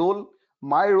certain rule.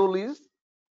 My rule is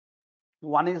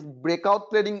one is breakout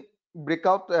trading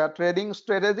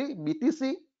strategy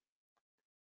BTC,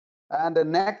 and the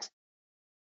next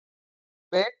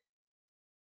back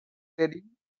trading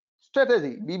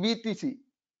strategy BBTC.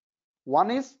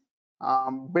 One is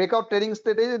breakout trading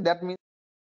strategy. That means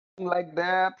like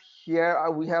that.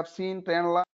 Here we have seen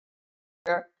trend line.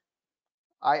 Here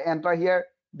I enter here.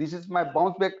 This is my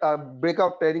bounce back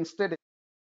breakout trading strategy.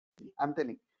 I'm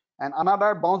telling. And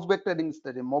another bounce back trading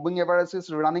strategy. Moving average is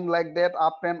running like that.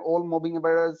 Up and all moving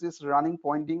average is running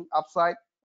pointing upside.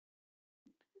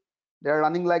 They're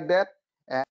running like that.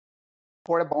 And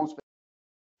for a bounce back,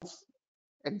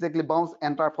 exactly bounce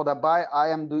enter for the buy. I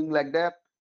am doing like that.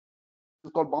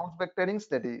 It's called bounce back trading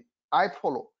strategy. I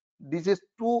follow. This is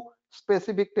 2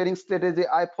 specific trading strategy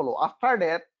I follow. After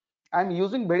that, I'm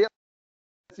using various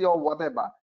or whatever.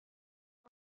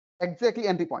 Exactly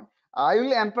entry point. I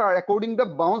will enter according to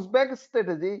bounce back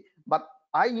strategy, but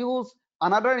I use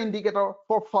another indicator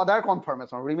for further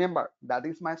confirmation. Remember, that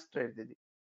is my strategy.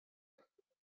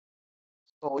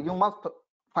 So you must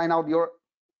find out your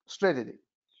strategy.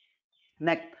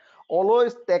 Next,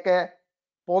 always take a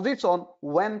position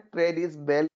when trade is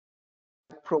value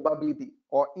probability.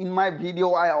 Or in my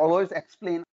video, I always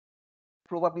explain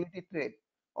probability trade.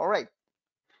 All right.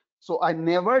 So I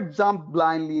never jump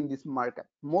blindly in this market.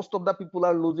 Most of the people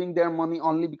are losing their money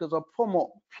only because of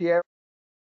FOMO, fear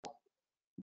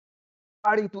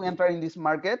to enter in this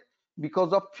market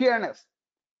because of fearness.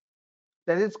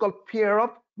 That is called fear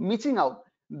of missing out.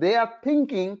 They are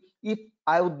thinking if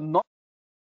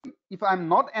I'm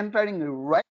not entering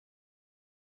right,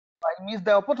 I miss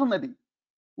the opportunity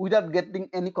without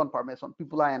getting any confirmation.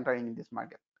 People are entering in this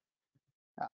market.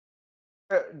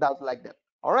 Does like that.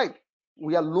 All right.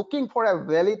 We are looking for a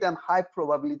valid and high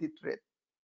probability trade.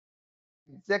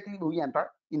 Exactly, we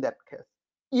enter in that case.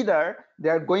 Either they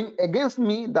are going against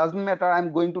me, doesn't matter.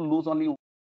 I'm going to lose only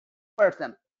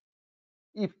 1%.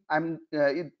 If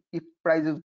price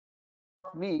is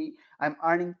me, I'm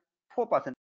earning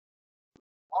 4%,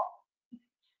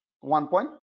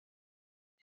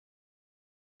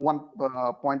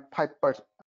 1.5%.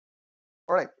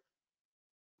 All right.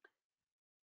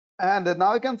 And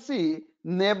now you can see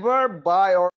never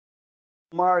buy or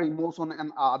more emotion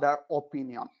and other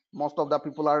opinion. Most of the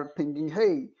people are thinking,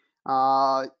 hey,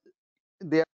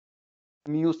 their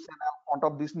news channel, front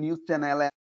of this news channel,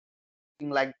 and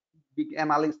like big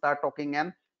analysts are talking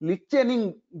and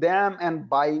listening them and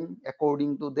buying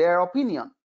according to their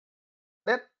opinion.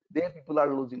 That their people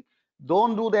are losing.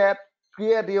 Don't do that.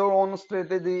 Create your own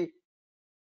strategy,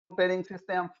 trading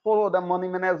system, follow the money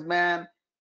management,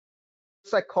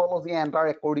 psychology, enter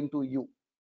according to you.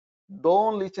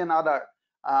 Don't listen other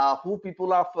who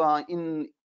people are in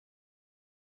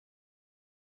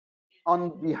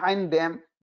on behind them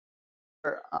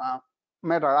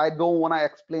matter. I don't want to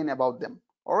explain about them.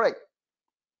 All right,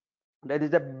 that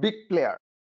is a big player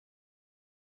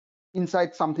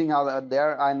inside something out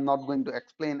there. I'm not going to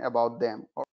explain about them.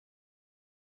 Or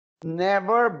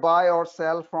never buy or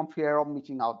sell from fear of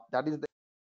missing out. That is the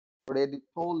already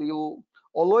told you.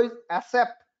 Always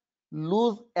accept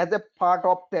lose as a part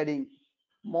of trading.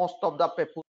 Most of the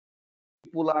people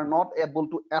are not able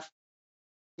to accept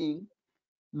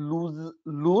lose.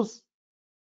 Lose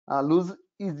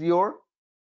is your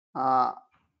uh,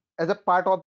 as a part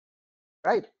of,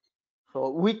 right. So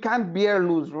we can't bear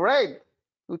lose, right.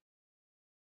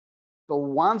 So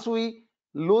once we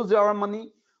lose our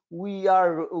money, we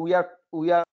are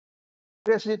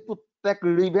ready to take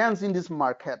revenge in this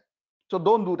market. So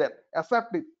don't do that.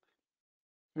 Accept it.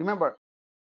 Remember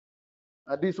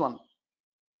this one.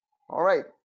 All right.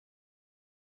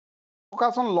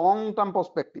 Focus on long-term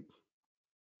perspective.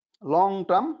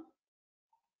 Long-term,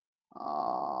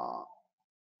 uh,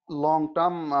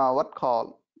 long-term. What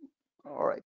call? All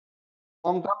right.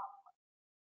 Long-term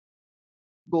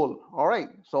goal. All right.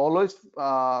 So always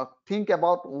think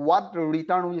about what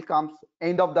return will come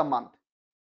end of the month.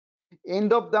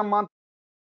 End of the month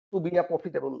to be a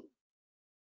profitable.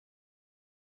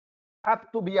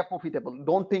 Have to be a profitable.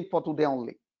 Don't think for today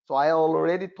only. So I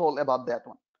already told about that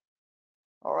one.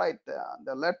 All right.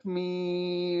 Let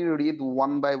me read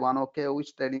one by one. Okay,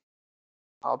 which trading,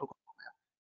 how to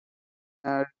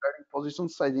trading position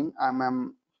sizing. I'm a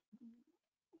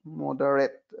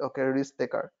moderate. Okay, risk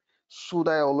taker. Should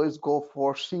I always go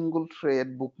for single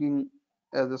trade booking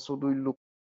as a should we look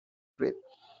trade?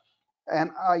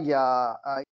 And yeah,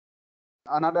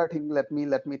 another thing. Let me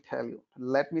tell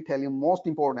you. Most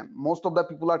important. Most of the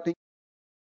people are thinking.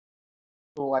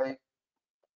 So I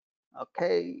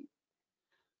okay.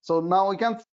 So now we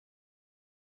can.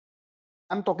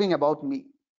 I'm talking about me.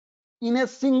 In a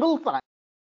single time,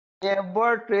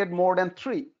 never trade more than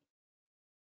three.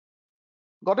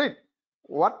 Got it?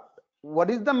 What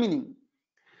is the meaning?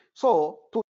 So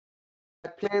to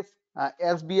place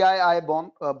SBI,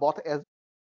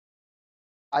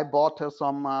 I bought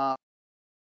some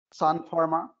Sun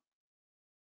Pharma.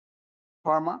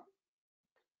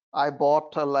 I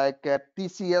bought like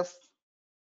TCS.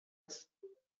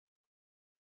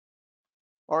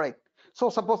 All right. So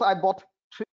suppose I bought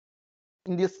three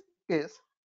in this case.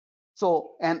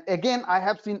 So and again I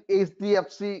have seen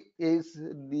HDFC is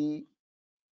the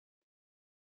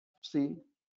C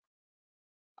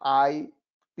I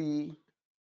T.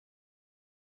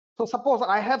 So suppose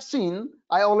I have seen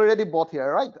I already bought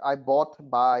here, right? I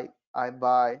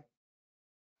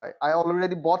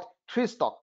already bought three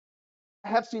stock. I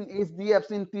have seen HD, I've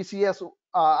seen TCS,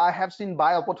 I have seen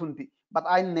buy opportunity, but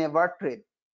I never trade.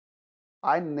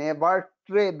 I never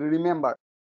trade. Remember,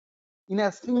 in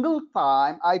a single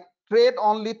time, I trade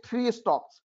only three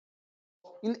stocks.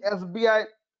 In SBI,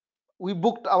 we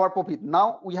booked our profit.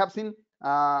 Now we have seen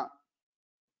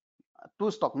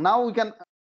two stock. Now we can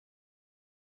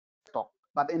stock,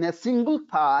 but in a single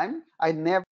time, I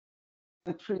never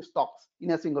three stocks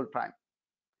in a single time.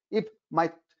 If my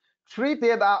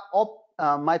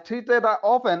my three trade are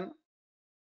open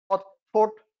for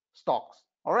four stocks.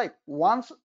 All right.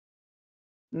 Once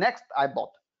next I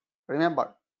bought.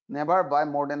 Remember, never buy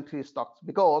more than three stocks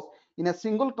because in a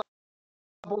single time,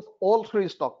 suppose all three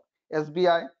stocks,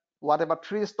 SBI, whatever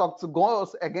three stocks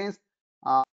goes against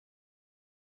uh,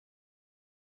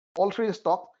 all three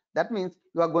stocks, that means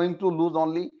you are going to lose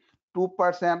only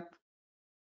 2%,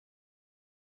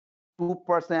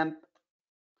 2%,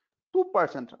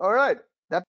 2%. All right.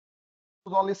 That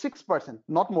was only 6%,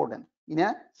 not more than in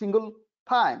a single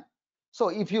time. So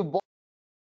if you bought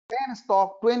 10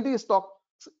 stock, 20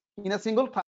 stocks in a single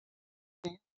time,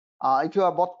 if you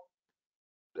have bought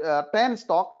 10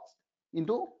 stocks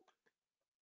into,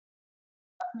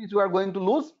 that means you are going to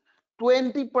lose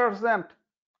 20%.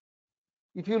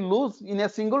 If you lose in a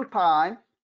single time,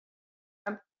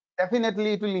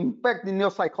 definitely it will impact in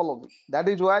your psychology. That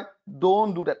is why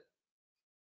don't do that.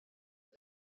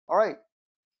 All right,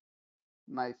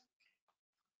 nice.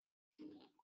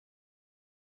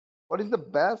 What is the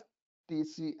best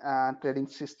TC and trading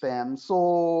system?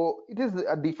 So it is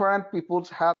different people's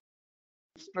have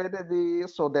strategy.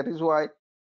 So that is why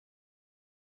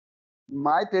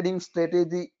my trading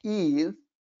strategy is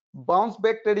bounce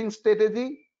back trading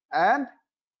strategy and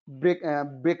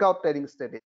breakout trading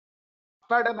strategy.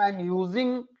 After that, I'm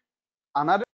using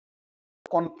another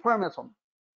confirmation,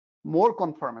 more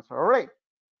confirmation. All right.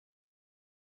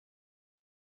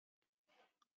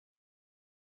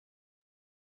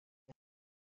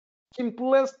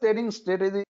 Simplest trading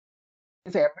strategy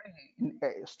It's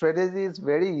every strategy is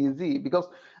very easy because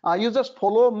you just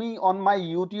follow me on my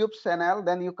YouTube channel,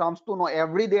 then you comes to know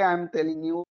every day I'm telling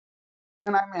you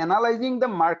and I'm analyzing the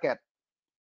market.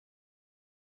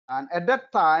 And at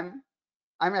that time,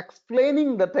 I'm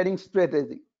explaining the trading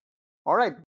strategy. All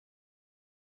right.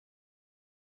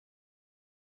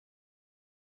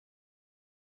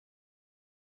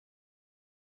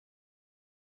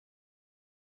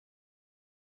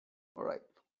 All right.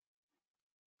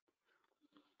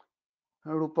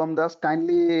 Rupam Das,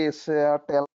 kindly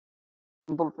tell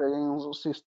simple trading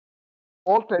system.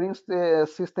 All trading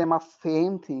system are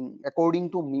same thing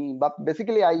according to me, but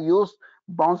basically I use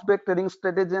bounce back trading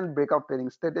strategy and breakout trading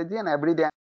strategy, and every day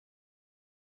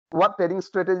what trading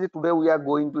strategy today we are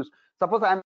going to suppose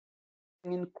I'm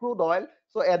in crude oil,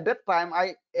 so at that time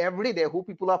I every day who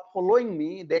people are following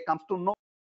me, they comes to know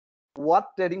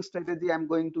what trading strategy I'm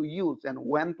going to use and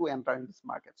when to enter in this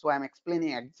market. So I'm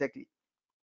explaining exactly.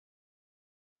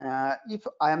 If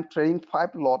I am trading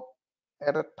 5 lot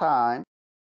at a time,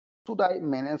 should I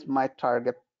manage my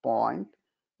target point?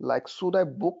 Like, should I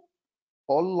book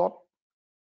all lot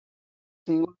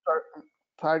single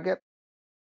target,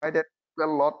 divided a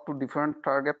lot to different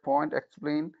target point,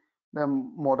 explain the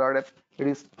moderate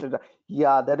risk?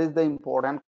 Yeah, that is the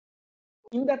important.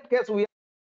 In that case, we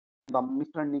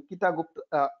Mr. Nikita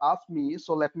Gupta asked me,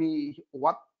 so let me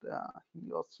what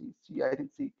he or she, I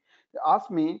think she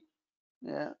asked me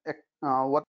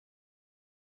what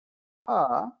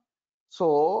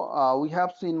so we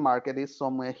have seen market is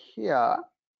somewhere here.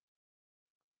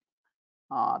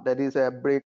 That is a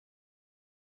break.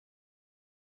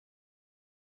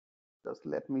 Just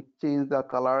let me change the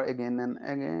color again and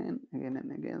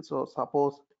again. So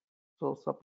suppose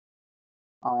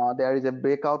there is a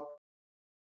breakout.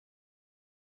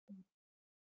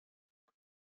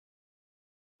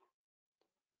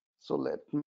 So let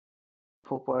me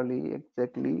properly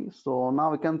exactly. So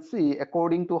now we can see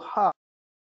according to her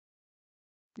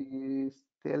is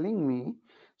telling me.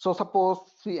 So suppose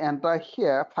we enter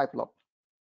here 5 lot,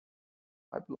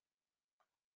 5 lot.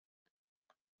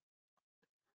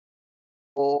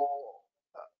 So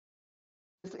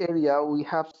this area we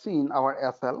have seen our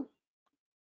SL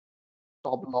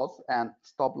stop loss, and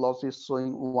stop loss is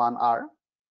showing 1 hour.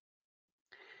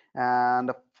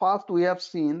 And first we have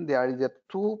seen there is a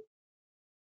two,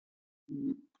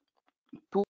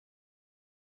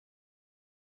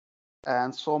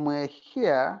 and somewhere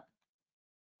here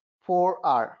 4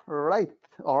 hour, right?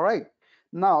 All right.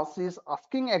 Now she's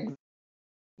asking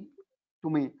to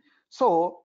me.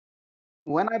 So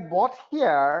when I bought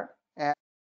here and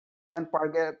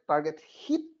target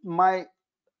hit my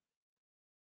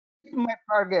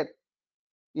target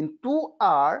in 2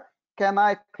 hour, can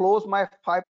I close my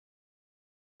 5?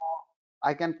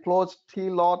 I can close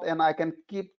 3 lot and I can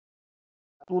keep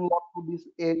 2 lot to this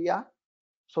area.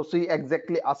 So she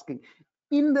exactly asking.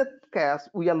 In that case,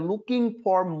 we are looking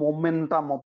for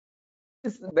momentum of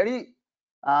this very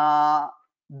uh,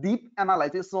 deep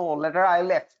analysis. So later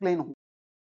I'll explain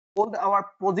hold our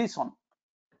position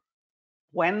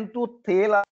when to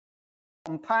tail.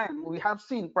 Sometime we have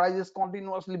seen prices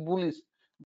continuously bullish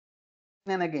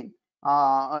and again.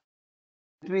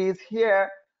 Entry is here,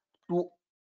 2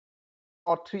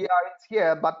 or 3 hour is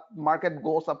here, but market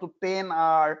goes up to 10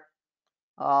 hour,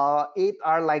 8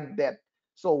 hour like that.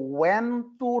 So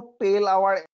when to tail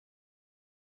our,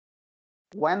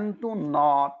 when to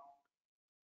not.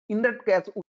 In that case,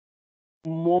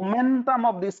 momentum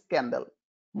of this candle,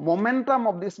 momentum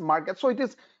of this market. So it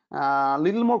is a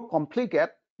little more complicated.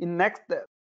 In next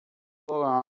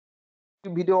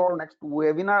video or next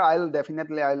webinar,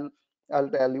 I'll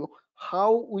tell you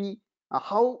how we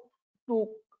to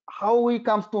how we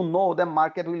comes to know the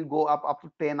market will go up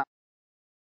to 10,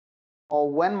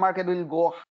 or when market will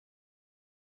go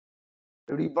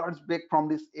reverse back from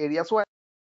this area. So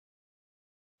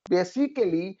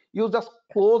basically you just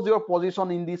close your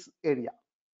position in this area.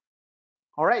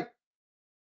 All right,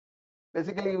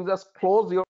 basically you just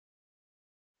close your,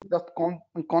 just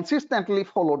consistently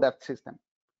follow that system.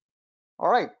 All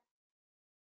right,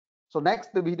 so next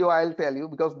video I'll tell you,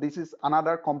 because this is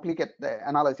another complicated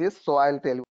analysis, so I'll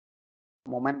tell you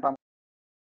momentum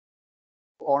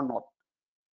or not.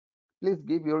 Please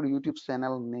give your YouTube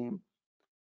channel name.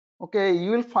 Okay,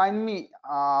 you will find me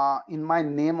in my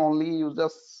name only. You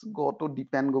just go to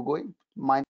Dipen Gogoi,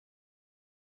 my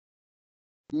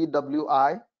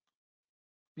DWIP.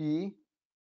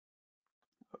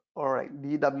 All right,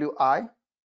 DWIPEN,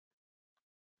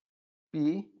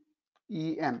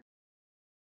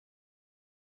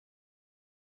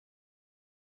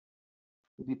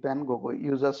 Dipen Gogoi.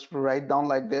 You just write down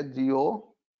like that,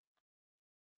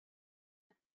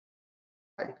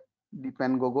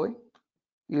 Dipen Gogoi,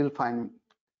 you will find me.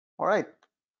 All right,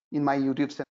 in my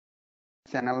YouTube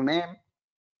channel name,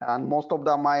 and most of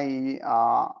my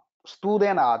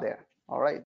student are there. All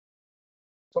right,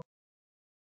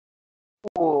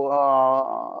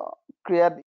 so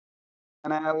create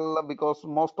channel because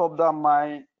most of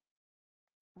my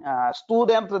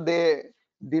students they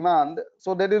demand.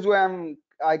 So that is why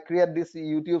I create this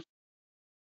YouTube.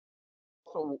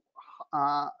 So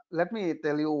let me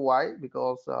tell you why.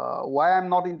 Because why I'm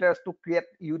not interested to create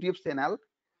YouTube channel.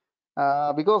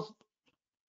 Because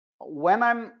when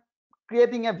I'm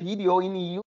creating a video in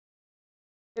YouTube,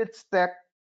 it's take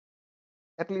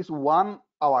at least 1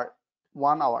 hour,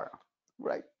 1 hour,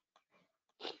 right?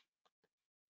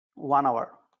 1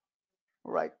 hour,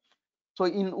 right? So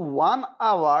in 1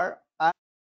 hour,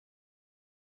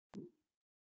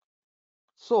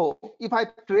 so if I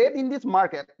trade in this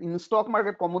market, in stock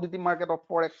market, commodity market, or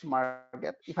forex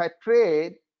market, if I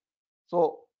trade,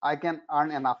 so I can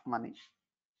earn enough money.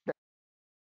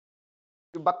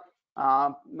 But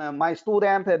my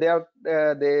students,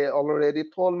 they already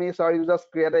told me, sir, you just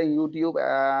create a YouTube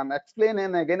and explain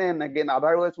and again.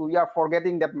 Otherwise, we are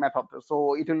forgetting that method.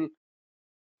 So it will,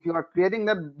 if you are creating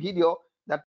that video,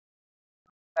 that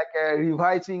like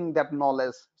revising that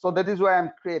knowledge. So that is why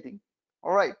I'm creating.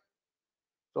 All right.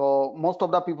 So most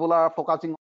of the people are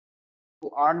focusing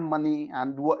to earn money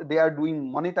and they are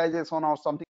doing monetization or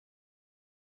something.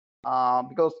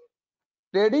 Because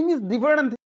trading is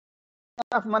different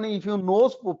enough money if you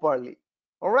knows properly.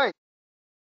 All right.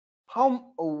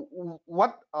 How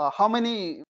how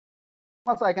many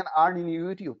much I can earn in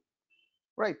YouTube,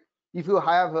 right? If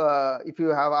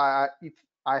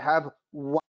I have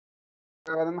one,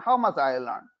 then how much I'll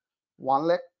earn?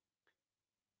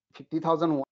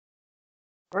 1,50,000,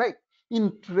 right?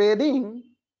 In trading,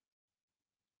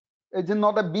 it's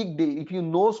not a big deal if you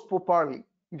knows properly.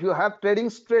 If you have trading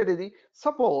strategy,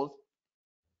 suppose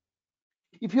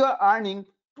if you are earning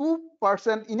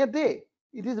 2% in a day,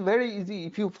 it is very easy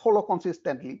if you follow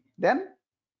consistently. Then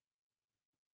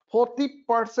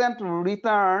 40%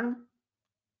 return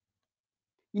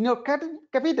in your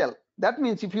capital. That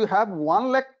means if you have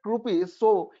 1 lakh rupees,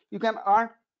 so you can earn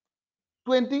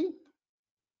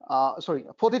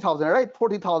 40,000, right?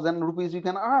 40,000 rupees you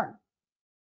can earn.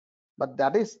 But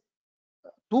that is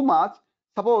too much.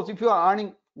 Suppose if you are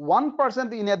earning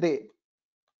 1% in a day,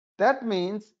 that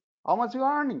means how much you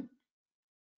are earning,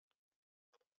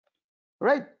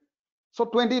 right? So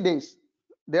 20 days,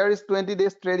 there is 20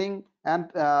 days trading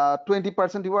and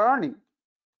 20% you are earning.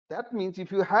 That means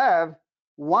if you have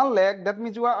 1 lakh, that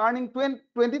means you are earning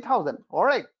 20,000. All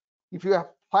right. If you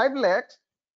have 5 lakhs,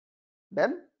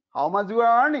 then how much you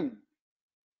are earning?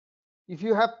 If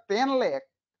you have 10 lakh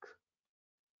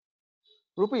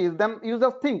rupees, then you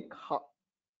just think,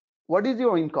 what is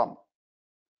your income?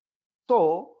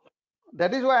 So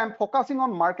that is why I'm focusing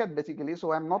on market basically.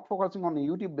 So I'm not focusing on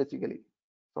YouTube basically.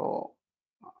 So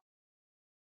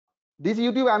this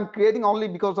YouTube I'm creating only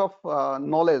because of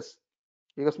knowledge,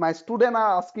 because my students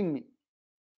are asking me.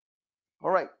 All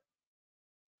right.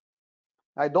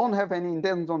 I don't have any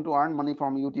intention to earn money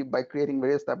from YouTube by creating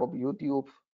various type of YouTube.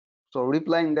 So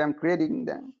replying them, creating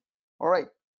them. All right.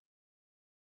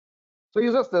 So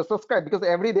you just subscribe because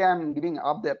every day I'm giving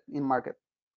update in market.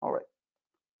 All right.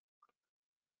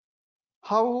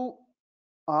 How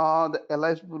the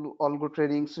Alicblue algo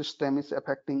trading system is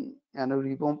affecting and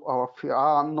revamp our fear?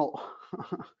 No,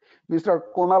 Mr.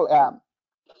 Konal M.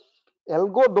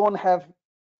 Algo don't have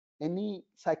any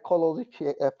psychology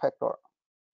factor.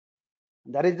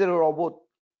 That is a robot.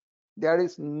 There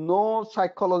is no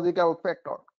psychological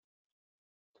factor.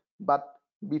 But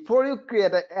before you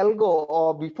create an algo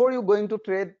or before you going to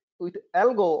trade with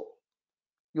algo,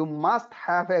 you must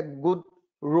have a good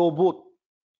robot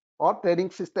or trading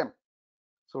system.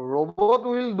 So robot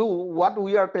will do what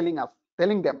we are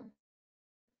telling them.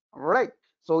 All right.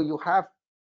 So you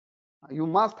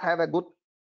must have a good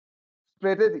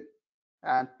strategy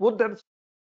and put that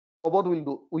robot will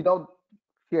do without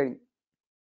fearing.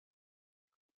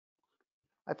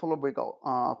 I follow breakout,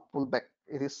 pullback.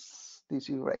 It is this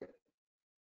you right.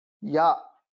 Yeah,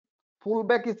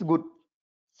 pullback is good.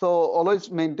 So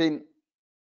always maintain.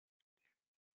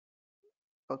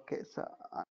 Okay, so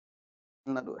I'm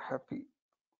not happy.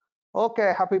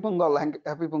 Okay, happy Pungal,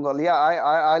 happy Pungal. Yeah,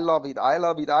 I love it. I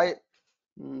love it.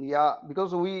 Yeah,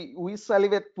 because we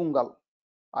celebrate Pungal.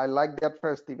 I like that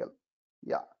festival.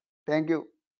 Yeah, thank you.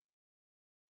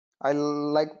 I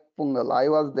like Pungal. I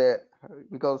was there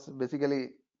because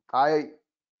basically I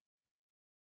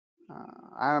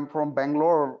I am from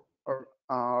Bangalore. Or,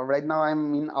 right now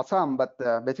I'm in Assam, but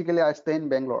basically I stay in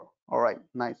Bangalore. All right,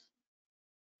 nice.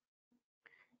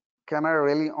 can I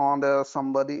really on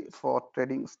somebody for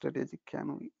trading strategy?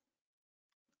 Can we?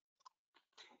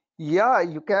 Yeah,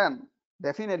 you can.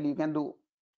 Definitely, you can do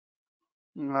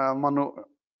Manu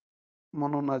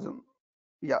Manunajam.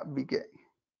 Yeah, BK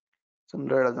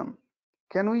Sundarajan.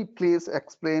 Can we please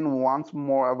explain once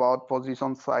more about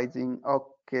position sizing?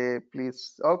 Okay,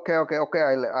 please. Okay.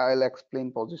 I'll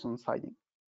explain position sizing.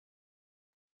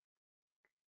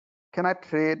 Can I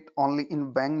trade only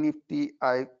in Bank Nifty?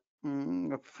 I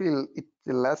feel it's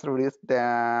less risk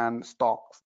than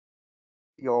stocks.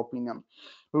 Your opinion?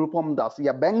 Rupam Das.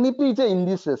 Yeah, Bank Nifty is a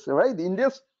indices, right?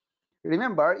 Indices.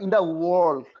 Remember, in the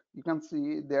world, you can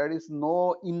see there is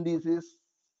no indices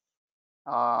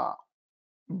uh,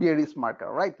 bearish market,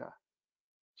 right?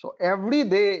 So every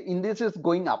day indices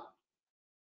going up.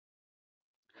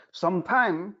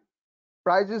 Sometime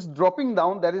price is dropping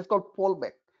down. That is called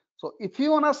pullback. So if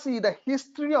you wanna see the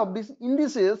history of these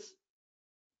indices,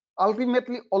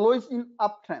 ultimately always in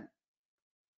uptrend.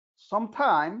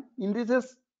 Sometime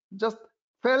indices just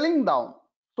falling down.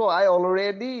 So I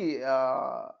already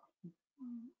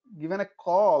given a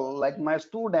call like my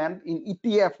student in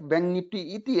ETF, Bank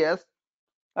Nifty ETS.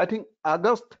 I think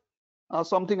August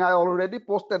something I already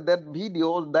posted that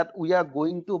video that we are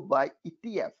going to buy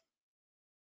ETF,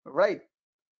 right?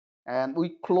 And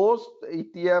we closed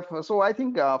ETF. So I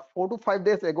think 4 to 5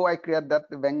 days ago I created that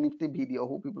Bank Nifty video.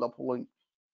 Who people are following?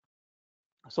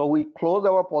 So we close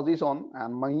our position,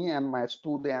 and me and my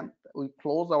student we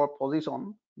close our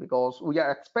position because we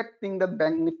are expecting that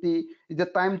Bank Nifty is a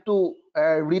time to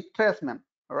retracement.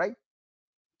 All right,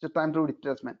 it's a time to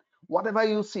retracement. Whatever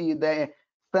you see, the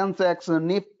Sensex,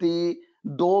 Nifty,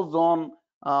 Dow Jones,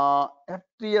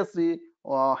 FTSE,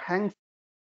 Hang,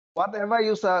 whatever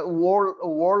you say,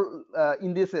 world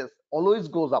indices always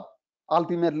goes up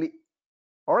ultimately.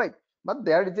 All right, but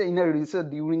there is a, in a research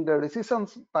during the recession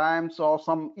times or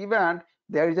some event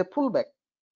there is a pullback,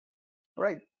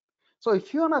 right? So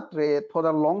if you wanna trade for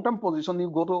the long-term position, you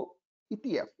go to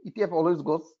ETF always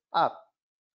goes up.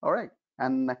 All right,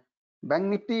 and Bank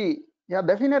Nifty, yeah,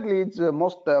 definitely it's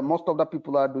most of the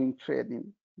people are doing trade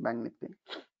in Bank Nifty.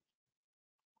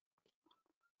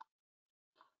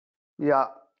 Yeah,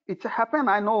 it's happen.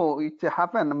 I know it's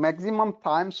happen. Maximum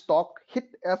time stock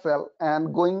hit SL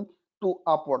and going to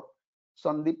upward.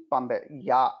 Sandeep Pandey.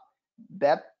 Yeah,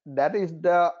 that is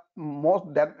the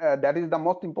that is the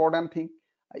most important thing.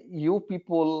 You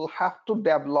people have to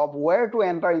develop where to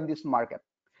enter in this market,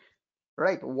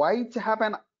 right? Why it's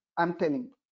happen? I'm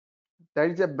telling. There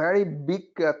is a very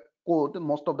big code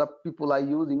most of the people are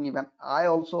using. Even I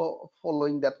also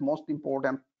following that most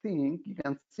important thing. You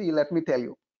can see. Let me tell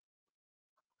you.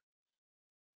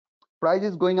 Price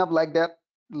is going up like that,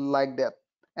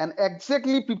 and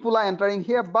exactly people are entering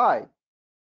here buy,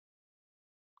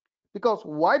 because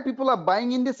why people are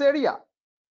buying in this area?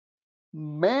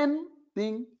 Main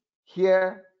thing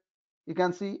here, you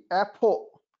can see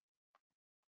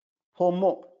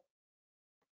FOMO,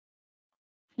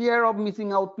 fear of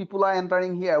missing out. People are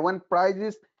entering here when price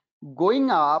is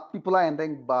going up, people are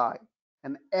entering buy,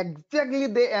 and exactly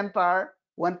they enter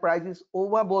when price is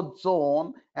overbought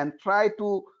zone and try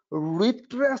to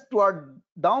retrace toward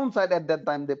downside. At that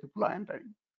time the people are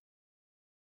entering,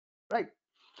 right?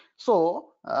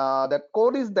 So that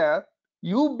code is there.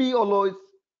 You be always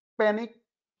panic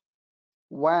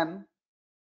when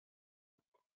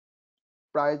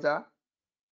price are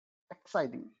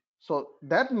exciting. So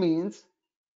that means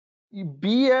you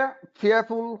be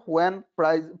fearful when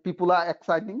price people are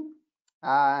exciting,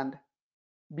 and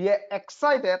be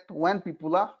excited when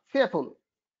people are fearful.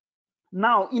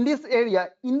 Now in this area,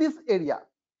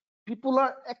 people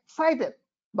are excited,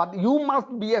 but you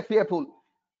must be a fearful.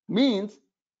 Means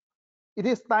it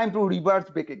is time to reverse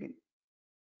back again.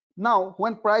 Now,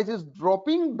 when price is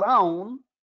dropping down,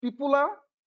 people are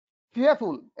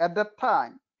fearful at that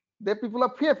time. The people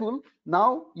are fearful.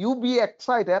 Now you be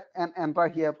excited and enter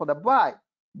here for the buy.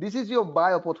 This is your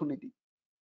buy opportunity.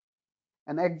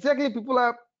 And exactly people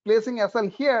are placing SL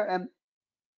here, and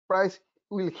price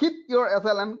will hit your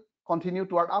SL and continue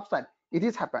toward upside. It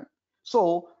is happened.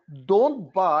 So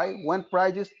don't buy when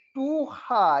price is too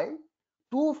high,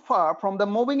 too far from the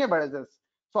moving averages.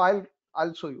 So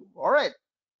I'll show you. All right.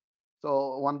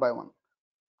 So one by one.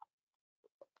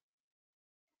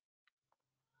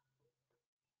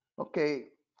 Okay.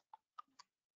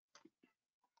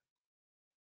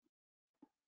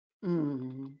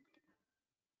 Mm.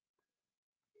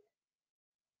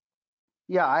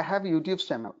 Yeah, I have YouTube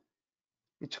channel.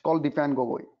 It's called Defend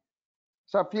Gogoi.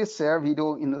 So please share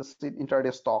video in the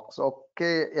intraday stocks.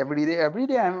 Okay, every day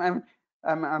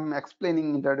I'm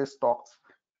explaining intraday stocks.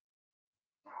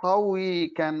 how we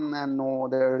can know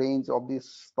the range of this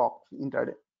stock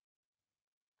intraday.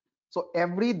 So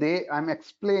every day I'm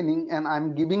explaining and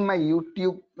I'm giving my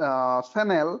YouTube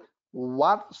channel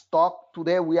what stock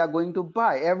today we are going to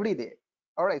buy every day.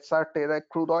 All right, sir, trade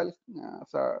crude oil.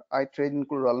 Sir, I trade in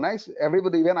crude oil. Nice.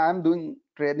 Everybody, even I'm doing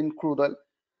trade in crude oil.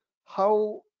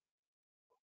 How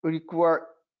require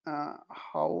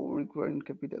in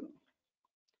capital?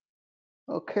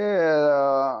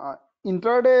 Okay,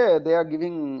 intraday they are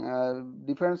giving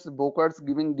different brokers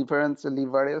giving different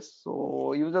leverage.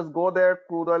 So you just go there,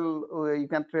 crude oil, you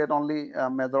can trade only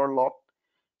major lot.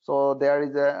 So there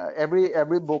is a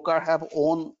every broker have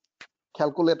own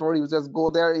calculator. You just go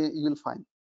there, you will find.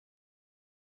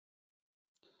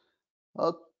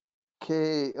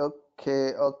 Okay.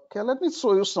 Let me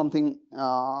show you something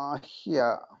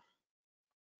here.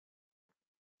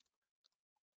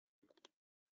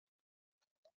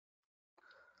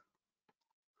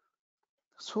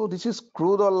 So this is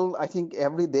crude oil. I think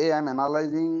every day I'm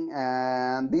analyzing,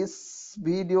 and this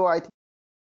video I think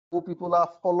people are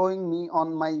following me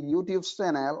on my YouTube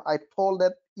channel. I told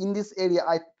that in this area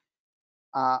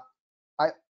uh, I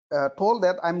told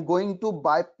that I'm going to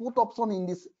buy put option in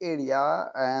this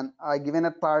area, and I given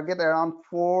a target around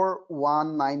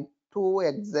 4192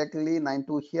 exactly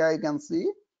 92 here you can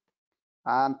see,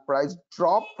 and price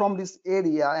drop from this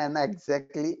area, and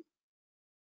exactly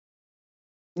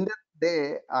in that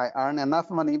day I earn enough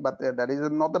money, but that is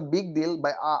not a big deal.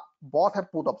 But both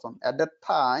have put option at that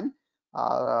time.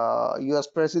 US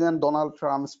President Donald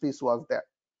Trump's speech was there,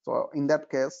 so in that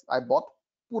case I bought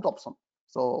put option.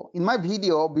 So in my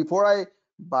video before I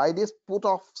buy this put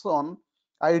option,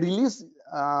 I release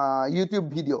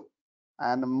YouTube video,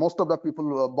 and most of the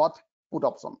people bought put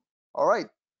option. All right.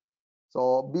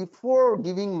 So before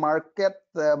giving market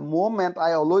movement,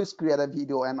 I always create a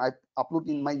video and I upload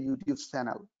in my YouTube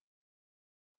channel.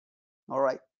 All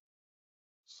right.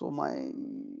 So my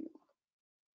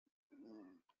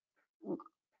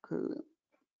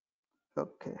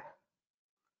okay.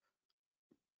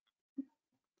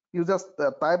 You just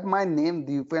type my name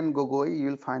Dipen Gogoi.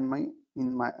 You'll find my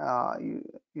in my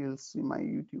you'll see my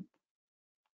YouTube.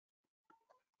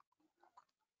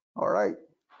 All right.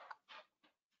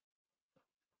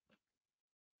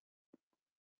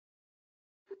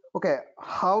 Okay.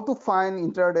 How to find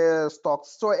intraday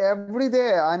stocks? So every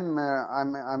day I'm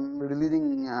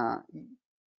releasing uh,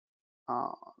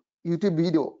 YouTube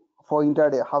video for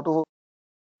intraday. How to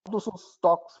show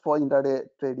stocks for intraday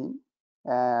trading,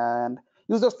 and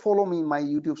you just follow me in my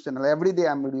YouTube channel. Every day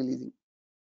I'm releasing.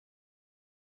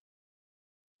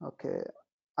 Okay,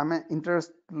 I'm an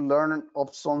interest learn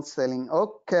option selling.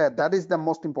 Okay, that is the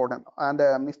most important. And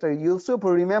Mr. Yusuf,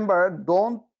 remember,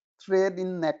 don't trade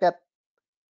in naked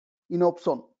in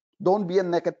option. Don't be a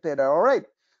naked trader. All right.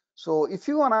 So if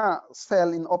you wanna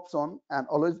sell in option, and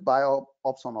always buy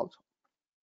option also.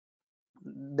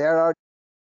 There are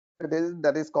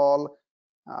that is called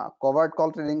covered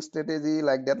call trading strategy,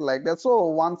 like that. So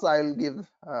once I'll give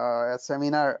a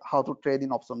seminar how to trade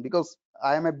in option, because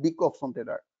I am a big option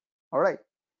trader. All right,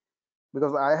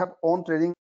 because I have own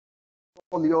trading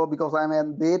portfolio, because I'm a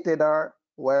day trader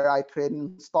where I trade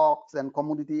in stocks and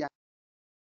commodity.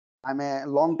 I'm a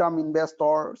long-term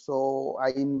investor, so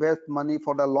I invest money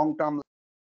for the long-term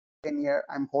 10 year.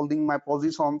 I'm holding my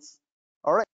positions.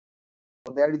 All right.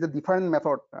 So there is a different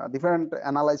method, different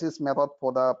analysis method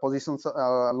for the positions,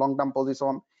 long-term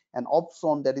position and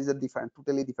option. That is a different,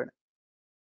 totally different.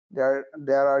 There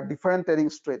are different trading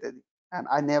strategy, and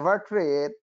I never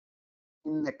trade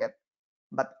in naked,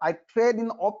 but I trade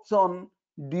in option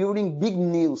during big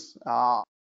news. I'm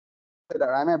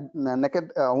a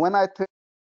naked when I trade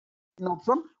in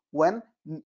option when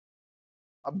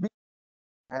a big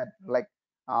head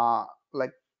uh,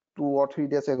 like 2 or 3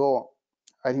 days ago,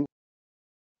 I think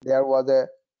there was a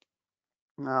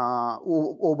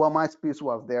Obama speech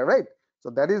was there, right? So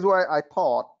that is why I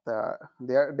thought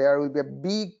there will be a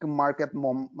big market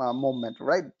movement,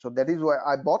 right? So that is why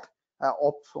I bought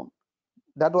option.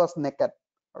 That was naked,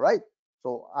 right?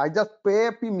 So I just pay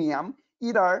a premium.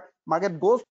 Either market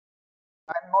goes,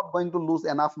 I'm not going to lose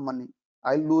enough money.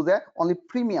 I lose only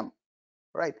premium,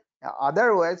 right?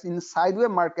 Otherwise, in sideway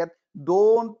market,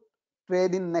 don't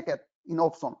trade in naked in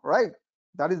option, right?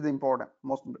 That is the important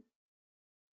most.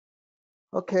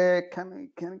 Okay, can we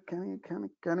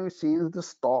change the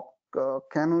stock?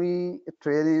 Can we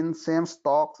trade in same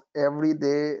stocks every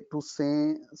day to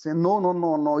say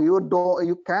no,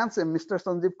 you can't say, Mr.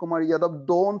 Sanjeev Kumar Yadav,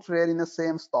 don't trade in the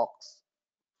same stocks.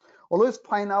 Always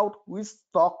find out which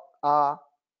stock are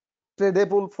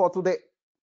tradable for today,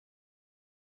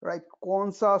 right?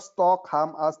 कौन सा stock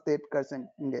हम आज trade कर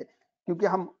सकेंगे? क्योंकि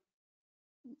हम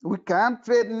we can't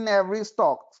trade in every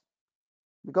stock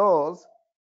because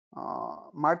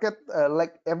market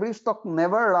like every stock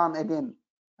never run again.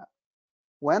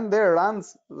 When they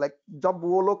runs like जब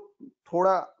वो लोग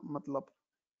थोड़ा मतलब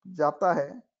जाता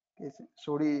है कैसे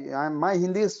sorry my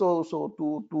Hindi is so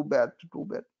too bad.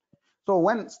 So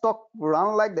when stock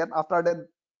run like that, after that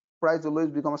price always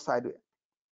becomes sideways.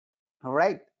 All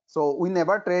right. So we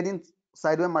never trade in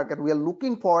sideways market. We are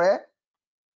looking for a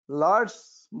large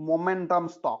momentum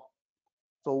stock.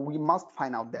 So we must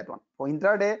find out that one. For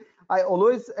intraday, I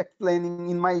always explaining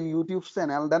in my YouTube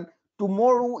channel then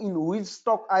tomorrow in which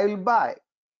stock I will buy.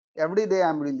 Every day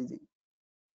I'm releasing.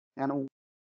 And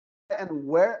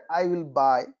where I will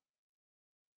buy,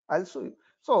 I'll show you.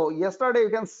 So yesterday you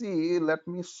can see, let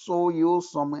me show you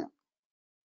some.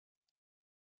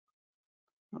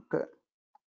 Okay.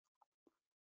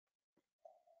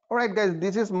 All right, guys,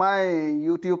 this is my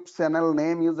YouTube channel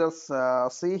name. You just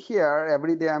see here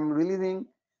every day I'm releasing.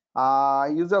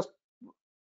 You just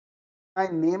my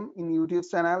name in YouTube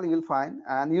channel, you will find,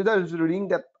 and you just ring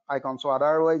that icon. So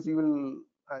otherwise, you will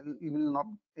not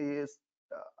is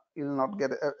you will not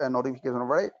get a notification,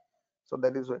 right? So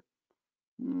that is why.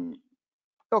 Mm,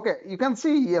 okay, you can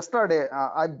see yesterday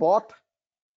I bought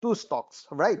two stocks,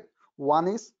 right? One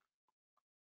is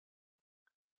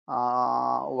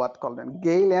what called them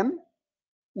Gale and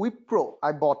Wipro.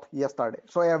 I bought yesterday.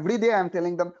 So every day I'm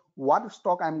telling them what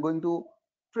stock I'm going to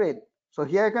trade. So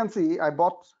here you can see I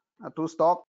bought two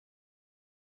stock,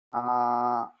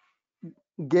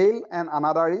 Gale and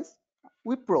another is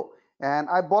Wipro. And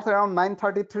I bought around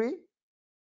 933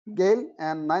 Gale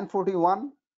and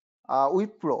 941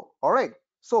 Wipro. All right.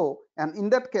 So, and in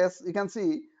that case, you can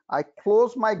see I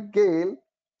close my Gale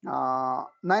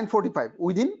 945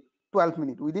 within 12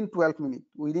 minutes. Within 12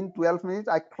 minutes,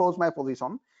 I close my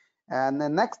position. And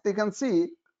then next, you can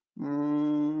see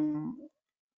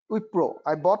Wipro.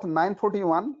 I bought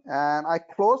 941 and I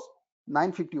closed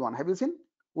 951. Have you seen?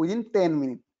 Within 10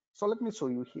 minutes. So let me show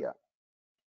you here.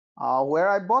 Where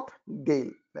I bought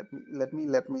Gale. Let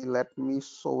me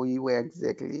show you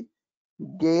exactly.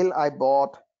 Gale I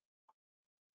bought.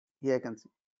 Here you can see.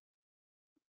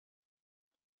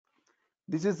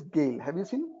 This is Gale. Have you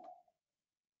seen?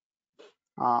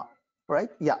 Right?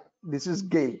 Yeah, this is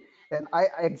Gale. And I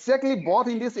exactly bought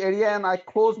in this area and I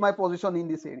closed my position in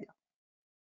this area.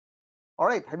 All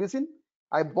right, have you seen?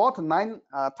 I bought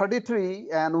 933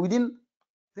 and within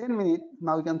 10 minutes,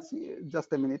 now you can see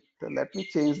just a minute. Let me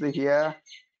change the here.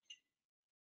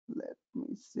 Let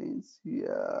me change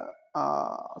here.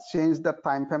 Change the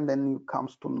time frame, then you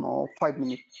comes to know 5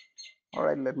 minutes. All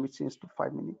right, let me change to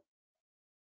 5 minutes.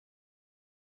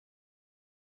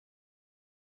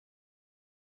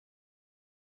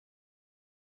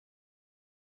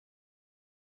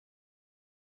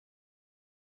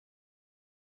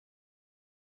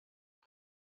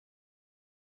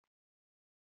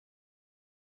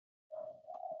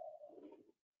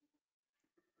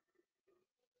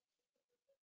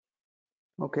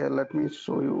 Okay, let me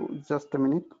show you just a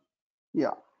minute.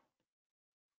 Yeah,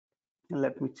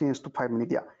 let me change to 5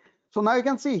 minutes. Yeah. So now you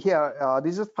can see here,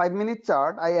 this is 5 minute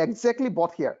chart. I exactly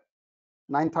bought here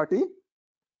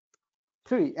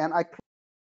 933 and I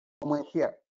somewhere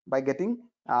here by getting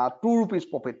 2 rupees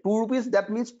profit. 2 rupees,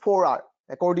 that means 4 hour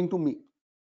according to me.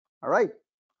 All right,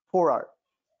 4 hour.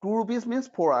 2 rupees means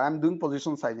 4 hour. I'm doing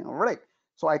position sizing. All right.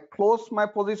 So I closed my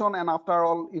position and after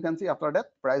all, you can see after that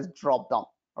price dropped down.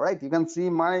 All right. You can see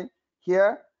my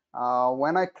here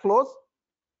when I close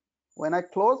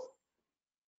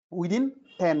within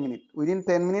 10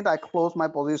 minutes I close my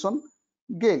position.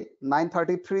 Gale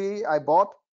 933 I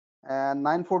bought and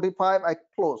 945 I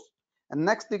closed. And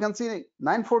next you can see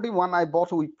 941 I bought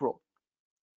Wipro.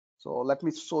 So let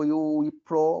me show you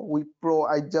Wipro.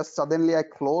 I just suddenly I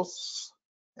close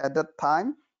at that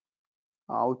time.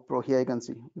 Wipro, here you can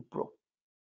see Wipro.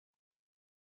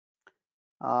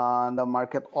 The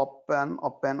market open.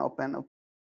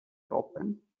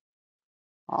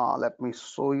 Let me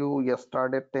show you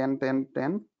yesterday 10 10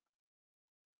 10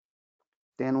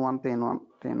 10 1 10 1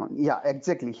 10 1. Yeah,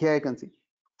 exactly. Here you can see.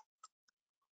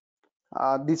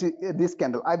 This is this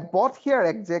candle. I bought here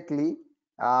exactly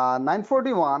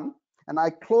 941 and I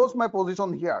closed my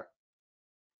position here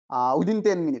within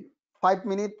 10 minutes. 5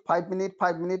 minutes, 5 minutes,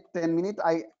 5 minutes, 10 minutes.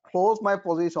 I closed my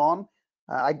position.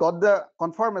 I got the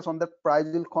confirmation that price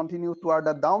will continue toward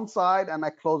the downside and I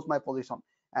closed my position.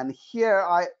 And here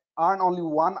I earn only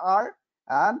 1 hour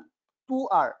and 2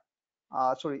 hour.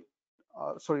 Sorry,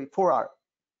 4 hour.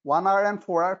 1 hour and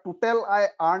 4 hour. Total I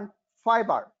earn 5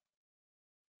 hour.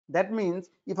 That means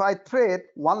if I trade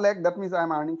 1 lakh, that means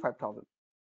I'm earning 5,000.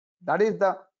 That is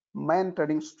the main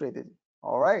trading strategy.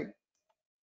 All right.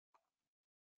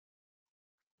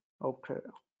 Okay.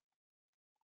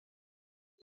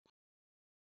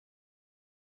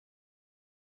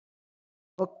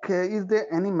 Okay. Is there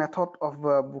any method of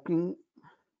booking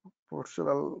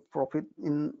partial profit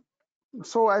in?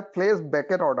 So I place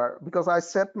bucket order because I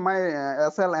set my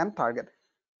SL and target.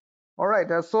 All right.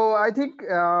 So I think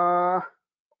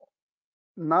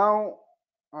now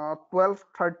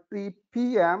 12:30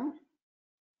 p.m.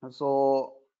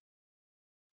 So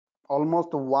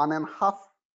almost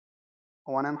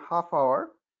 1.5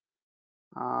 hour.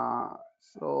 Uh,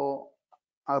 so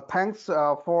thanks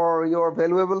for your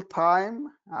valuable time,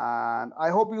 and I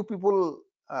hope you people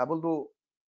are able to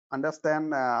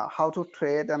understand how to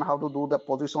trade and how to do the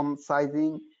position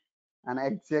sizing and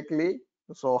exactly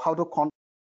so how to control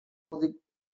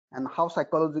and how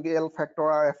psychological factor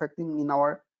are affecting in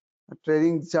our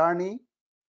trading journey.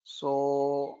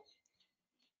 So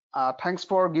thanks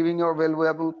for giving your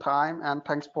valuable time and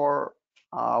thanks for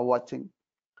watching.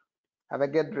 Have a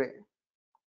good day.